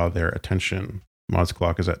draw their attention. Mod's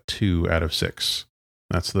clock is at 2 out of 6.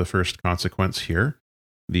 That's the first consequence here.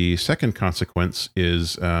 The second consequence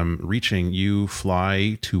is reaching. You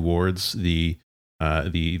fly towards the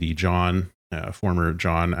John, former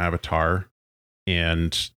John avatar,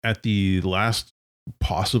 And at the last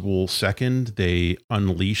possible second, they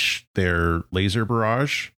unleash their laser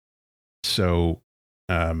barrage. So,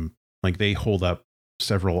 like they hold up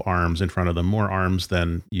several arms in front of them, more arms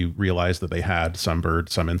than you realize that they had, some bird,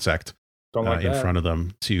 some insect in front of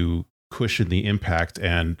them to cushion the impact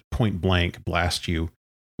and point blank blast you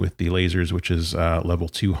with the lasers, which is level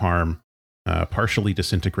 2 harm, partially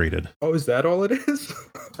disintegrated. Oh, is that all it is?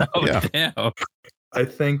 Oh, Yeah. damn. I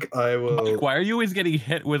think I will. Mike, why are you always getting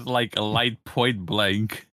hit with like a light point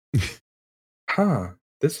blank? Huh.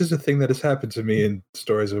 This is a thing that has happened to me in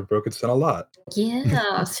Stories of a Broken Sun a lot.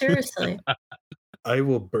 Yeah, seriously. I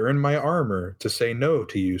will burn my armor to say no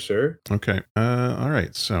to you, sir. Okay. All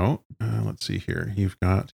right. So let's see here. You've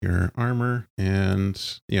got your armor, and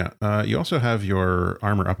you also have your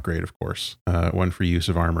armor upgrade, of course. One for use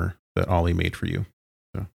of armor that Ollie made for you.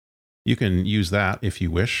 So you can use that if you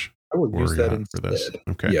wish. I will use that instead. For this.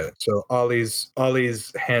 Okay. Yeah. So Ollie's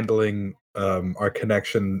handling our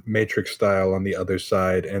connection matrix style on the other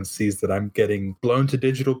side and sees that I'm getting blown to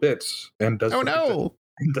digital bits and does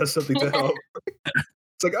does something to help.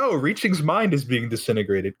 It's like, oh, Reaching's mind is being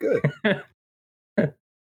disintegrated. Good. I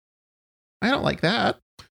don't like that.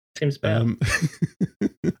 Seems bad.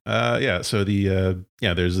 So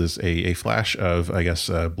there's this a flash of, I guess,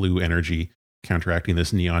 blue energy counteracting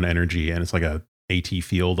this neon energy, and it's like a AT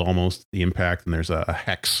field almost, the impact, and there's a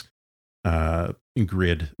hex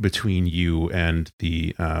grid between you and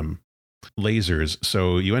the lasers.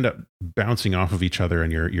 So you end up bouncing off of each other,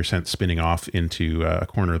 and you're sent spinning off into a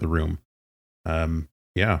corner of the room.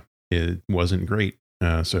 It wasn't great.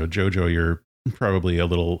 So Jojo, you're probably a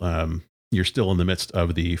little you're still in the midst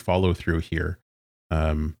of the follow through here.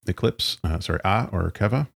 Eclipse, or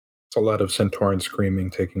Keva. It's a lot of Centauran screaming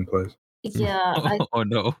taking place. Yeah. Oh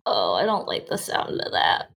no. Oh, I don't like the sound of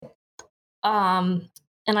that. And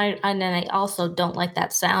I also don't like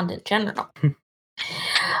that sound in general.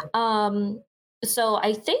 So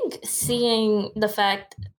I think seeing the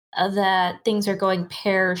fact that things are going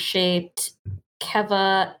pear-shaped,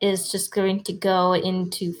 Keva is just going to go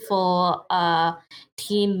into full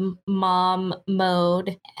team mom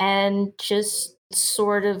mode and just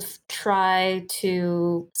sort of try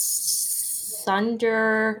to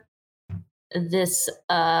sunder this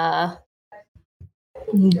bird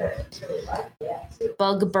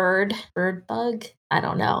bug. I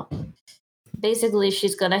don't know. Basically,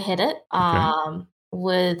 she's gonna hit it I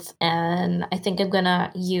think I'm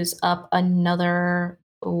gonna use up another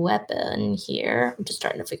weapon here. I'm just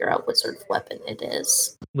trying to figure out what sort of weapon it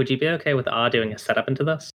is. Would you be okay with doing a setup into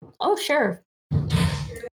this? Oh, sure.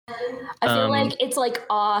 I feel like it's like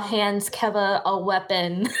hands Keva a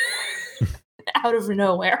weapon out of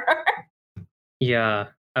nowhere. Yeah,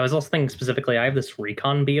 I was also thinking specifically, I have this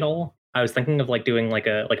recon beetle. I was thinking of like doing like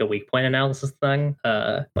a weak point analysis thing,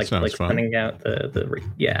 finding out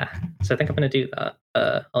So I think I'm gonna do that.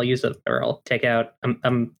 I'll use it, or I'll take out.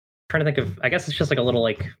 I'm trying to think of. I guess it's just like a little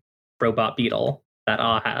like robot beetle that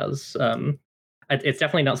has. It's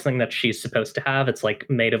definitely not something that she's supposed to have. It's like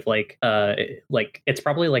made of like it's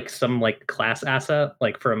probably like some like class asset,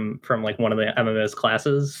 like from like one of the MMO's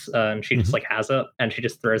classes, and she just like has it, and she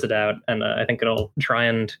just throws it out, and I think it'll try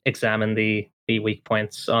and examine the weak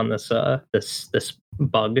points on this this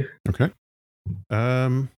bug. Okay.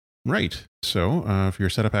 Right. So for your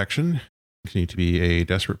setup action, you need to be a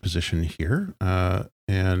desperate position here,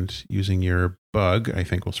 and using your bug, I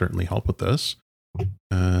think, will certainly help with this.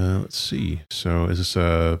 Let's see. So is this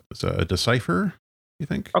a decipher, you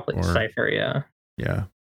think? Probably decipher, yeah. Yeah,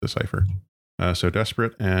 decipher. So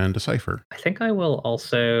desperate and decipher. I think I will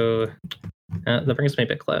also. That brings me a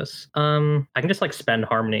bit close. I can just like spend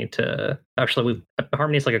harmony to. Actually,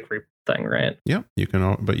 harmony is like a group thing, right? Yeah, you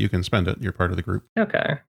can. But you can spend it. You're part of the group.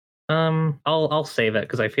 Okay. I'll save it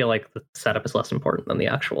because I feel like the setup is less important than the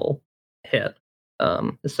actual hit.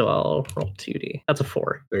 So I'll roll 2d. That's a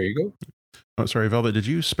 4. There you go. Oh, sorry, Velvet. Did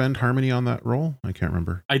you spend harmony on that roll? I can't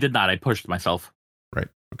remember. I did not. I pushed myself. Right.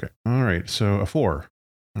 Okay. All right. So a 4.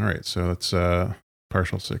 All right. So that's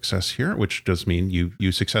partial success here, which does mean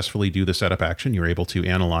you successfully do the setup action. You're able to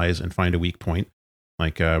analyze and find a weak point.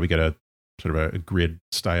 Like we get a sort of a grid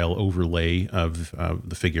style overlay of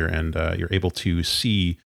the figure, and you're able to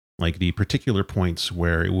see like the particular points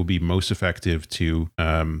where it will be most effective to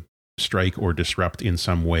strike or disrupt in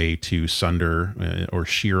some way to sunder or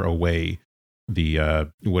shear away the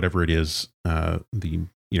whatever it is, the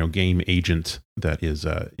game agent that is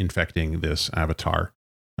infecting this avatar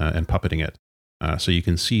and puppeting it. So you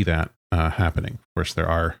can see that happening. Of course, there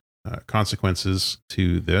are consequences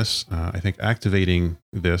to this. I think activating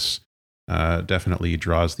this definitely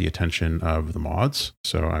draws the attention of the mods.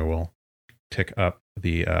 So I will tick up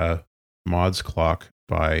the mods clock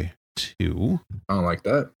by 2. I don't like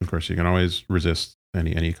that. Of course, you can always resist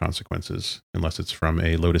any consequences unless it's from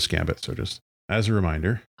a Lotus Gambit. So just as a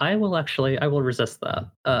reminder. I will resist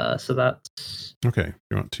that. So that's Okay.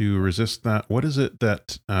 You want to resist that? What is it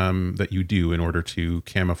that that you do in order to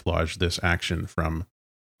camouflage this action from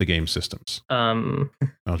the game systems? I'll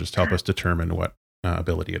just help us determine what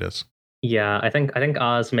ability it is. Yeah, I think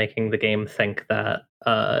Oz making the game think that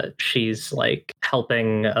she's like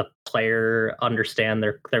helping a player understand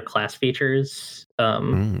their class features.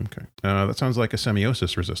 Okay, that sounds like a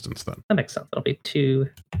semiosis resistance then. That makes sense. That'll be 2.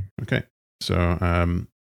 Okay, so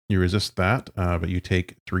you resist that, but you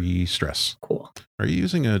take 3 stress. Cool. Are you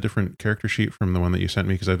using a different character sheet from the one that you sent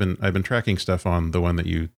me? Because I've been tracking stuff on the one that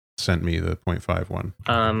you sent me, the 0.5 one.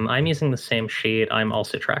 I'm using the same sheet. I'm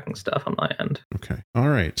also tracking stuff on my end. Okay. All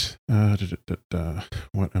right.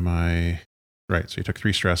 What am I? Right. So you took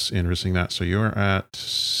 3 stress in resisting that. So you're at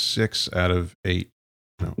 6 out of 8.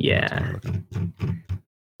 No. Yeah.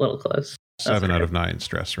 Little close. 7 out of 9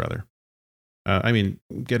 stress, rather. I mean,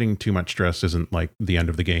 getting too much stress isn't like the end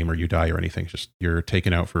of the game or you die or anything. It's just you're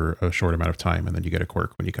taken out for a short amount of time and then you get a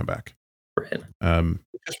quirk when you come back. Right.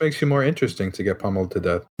 It just makes you more interesting to get pummeled to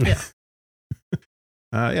death. Yeah.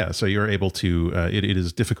 Yeah, so you're able to, it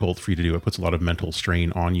is difficult for you to do. It puts a lot of mental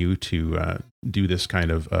strain on you to do this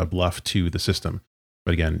kind of bluff to the system.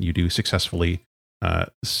 But again, you do successfully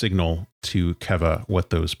signal to Keva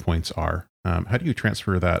what those points are. How do you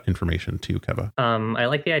transfer that information to Keva? I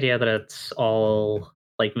like the idea that it's all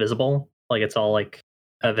like visible, like it's all like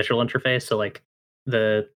a visual interface. So like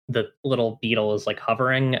the little beetle is like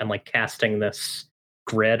hovering and like casting this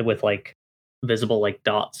grid with like visible like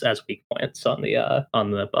dots as weak points on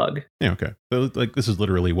the bug. Yeah, okay. So like this is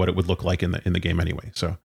literally what it would look like in the game anyway.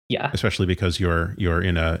 So yeah, especially because you're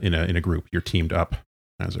in a group, you're teamed up,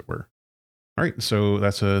 as it were. All right, so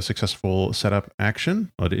that's a successful setup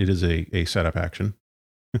action. Well, it is a setup action.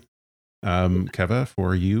 Keva,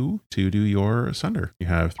 for you to do your Sunder, you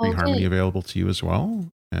have 3 harmony available to you as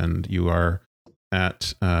well, and you are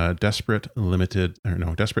at desperate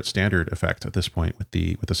standard effect at this point with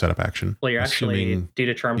the setup action. Well, you're actually due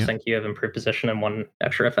to charm sync, you have improved position and 1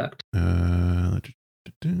 extra effect.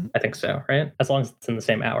 I think so, right? As long as it's in the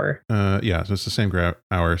same hour. Yeah, so it's the same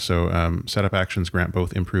hour. So setup actions grant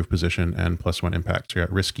both improved position and +1 impact. So you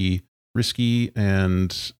got risky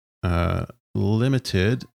and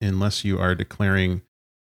limited unless you are declaring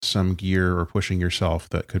some gear or pushing yourself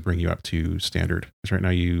that could bring you up to standard. Because right now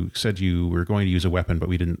you said you were going to use a weapon, but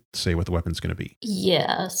we didn't say what the weapon's going to be.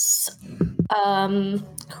 Yes.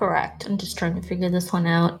 Correct. I'm just trying to figure this one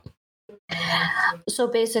out. So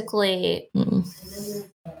basically...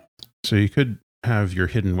 So you could have your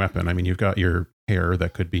hidden weapon. I mean, you've got your hair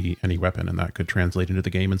that could be any weapon, and that could translate into the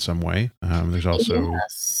game in some way. There's also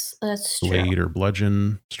that's blade true. or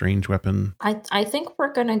bludgeon, strange weapon. I think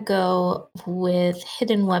we're going to go with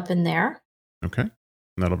hidden weapon there. Okay. And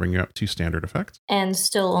that'll bring you up to standard effect. And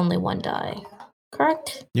still only 1 die.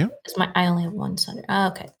 Correct? Yeah. I only have 1 Sunder.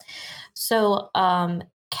 Okay. So,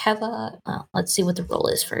 Keva, let's see what the roll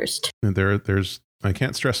is first. And there's I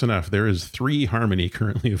can't stress enough, there is 3 harmony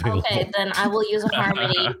currently available. Okay, then I will use a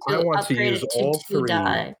harmony to upgrade it to 2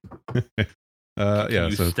 die. Yeah,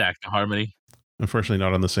 you so stack the harmony. Unfortunately,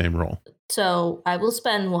 not on the same roll. So I will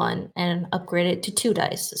spend 1 and upgrade it to 2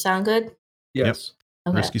 dice. Sound good? Yes.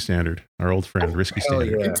 Okay. Risky standard. Our old friend, Risky Hell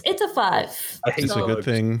Standard. yeah. It's a 5. I hate It's a good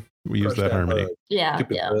thing we use that harmony. Yeah,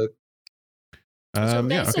 Stupid yeah. bug. So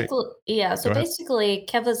Yeah, okay. basically, Go ahead. basically,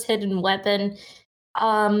 Keva's hidden weapon.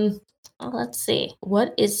 Let's see,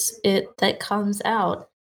 what is it that comes out?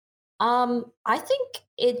 I think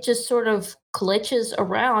it just sort of glitches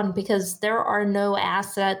around because there are no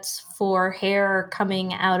assets for hair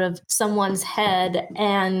coming out of someone's head,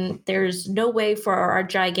 and there's no way for our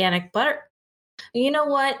gigantic You know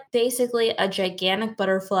what? Basically, a gigantic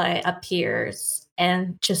butterfly appears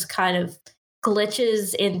and just kind of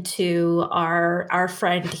glitches into our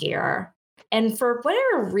friend here. And for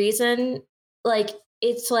whatever reason, like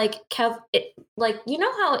it's like you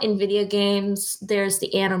know how in video games there's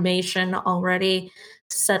the animation already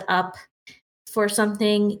set up for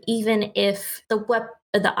something, even if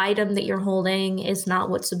the item that you're holding is not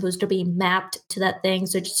what's supposed to be mapped to that thing,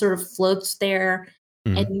 so it just sort of floats there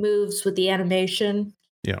and moves with the animation.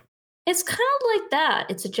 Yeah. It's kind of like that.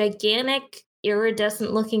 It's a gigantic,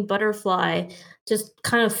 iridescent-looking butterfly just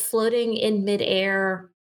kind of floating in midair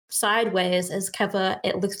sideways as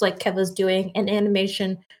it looks like Keva's doing an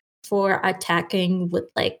animation for attacking with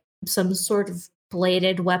like some sort of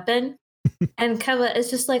bladed weapon. And Keva is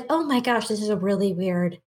just like, oh my gosh, this is a really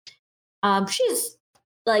weird. She's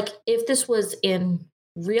like if this was in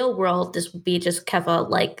real world, this would be just Keva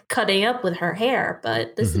like cutting up with her hair,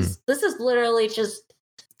 but this is literally just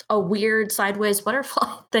a weird sideways butterfly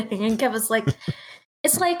thing. And Keva's like,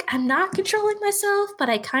 it's like I'm not controlling myself, but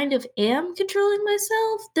I kind of am controlling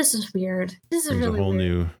myself. This is weird. This is There's really a whole weird.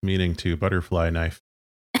 new meaning to butterfly knife.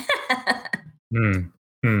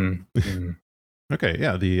 Okay,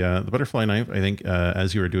 yeah, the butterfly knife. I think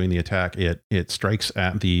as you were doing the attack, it strikes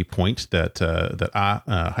at the point that I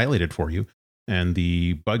highlighted for you, and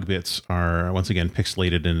the bug bits are once again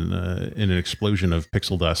pixelated in an explosion of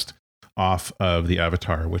pixel dust off of the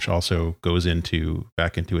avatar, which also goes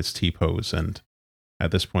back into its T pose. And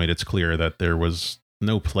at this point, it's clear that there was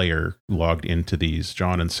no player logged into these.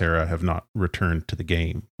 John and Sarah have not returned to the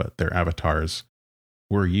game, but their avatars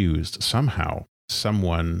were used somehow.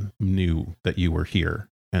 Someone knew that you were here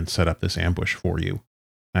and set up this ambush for you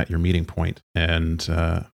at your meeting point. And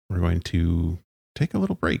we're going to take a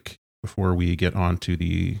little break before we get on to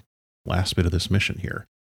the last bit of this mission here.